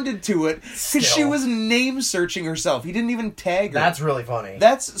responded to it because she was name searching herself. He didn't even tag her. That's really funny.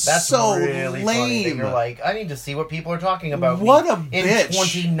 That's so really lame. Funny that you're like, I need to see what people are talking about. What me a bitch. In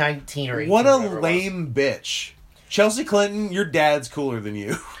 2019 or 18. What a lame bitch. Chelsea Clinton, your dad's cooler than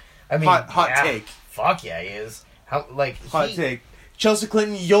you. I mean, hot take. Fuck yeah, he is. Hot take. Chelsea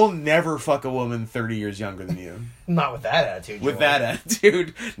Clinton, you'll never fuck a woman 30 years younger than you. Not with that attitude. With that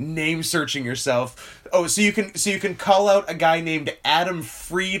attitude, name searching yourself. Oh, so you can call out a guy named Adam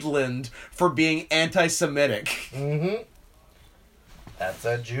Friedland for being anti-Semitic. Mm-hmm. That's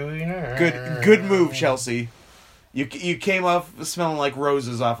a Jewy nerd. Good move, Chelsea. You came off smelling like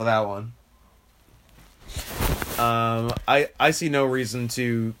roses off of that one. I see no reason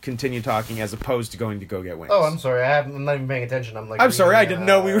to continue talking as opposed to going to go get wings. Oh, I'm sorry. I'm not even paying attention. I'm sorry. I didn't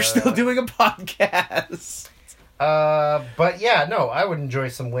know we were still doing a podcast. But yeah, no, I would enjoy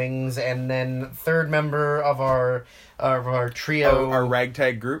some wings. And then third member of our trio, our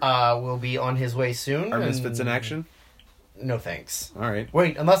ragtag group, will be on his way soon. Our Misfits in action. No thanks. All right.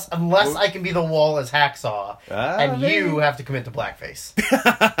 Wait, unless I can be the wall as Hacksaw, and maybe. You have to commit to blackface.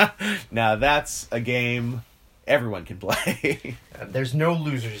 Now that's a game everyone can play. There's no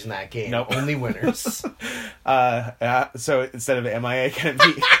losers in that game. Nope. Only winners. So instead of MIA,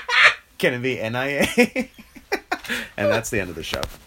 Can it be NIA? And that's the end of the show.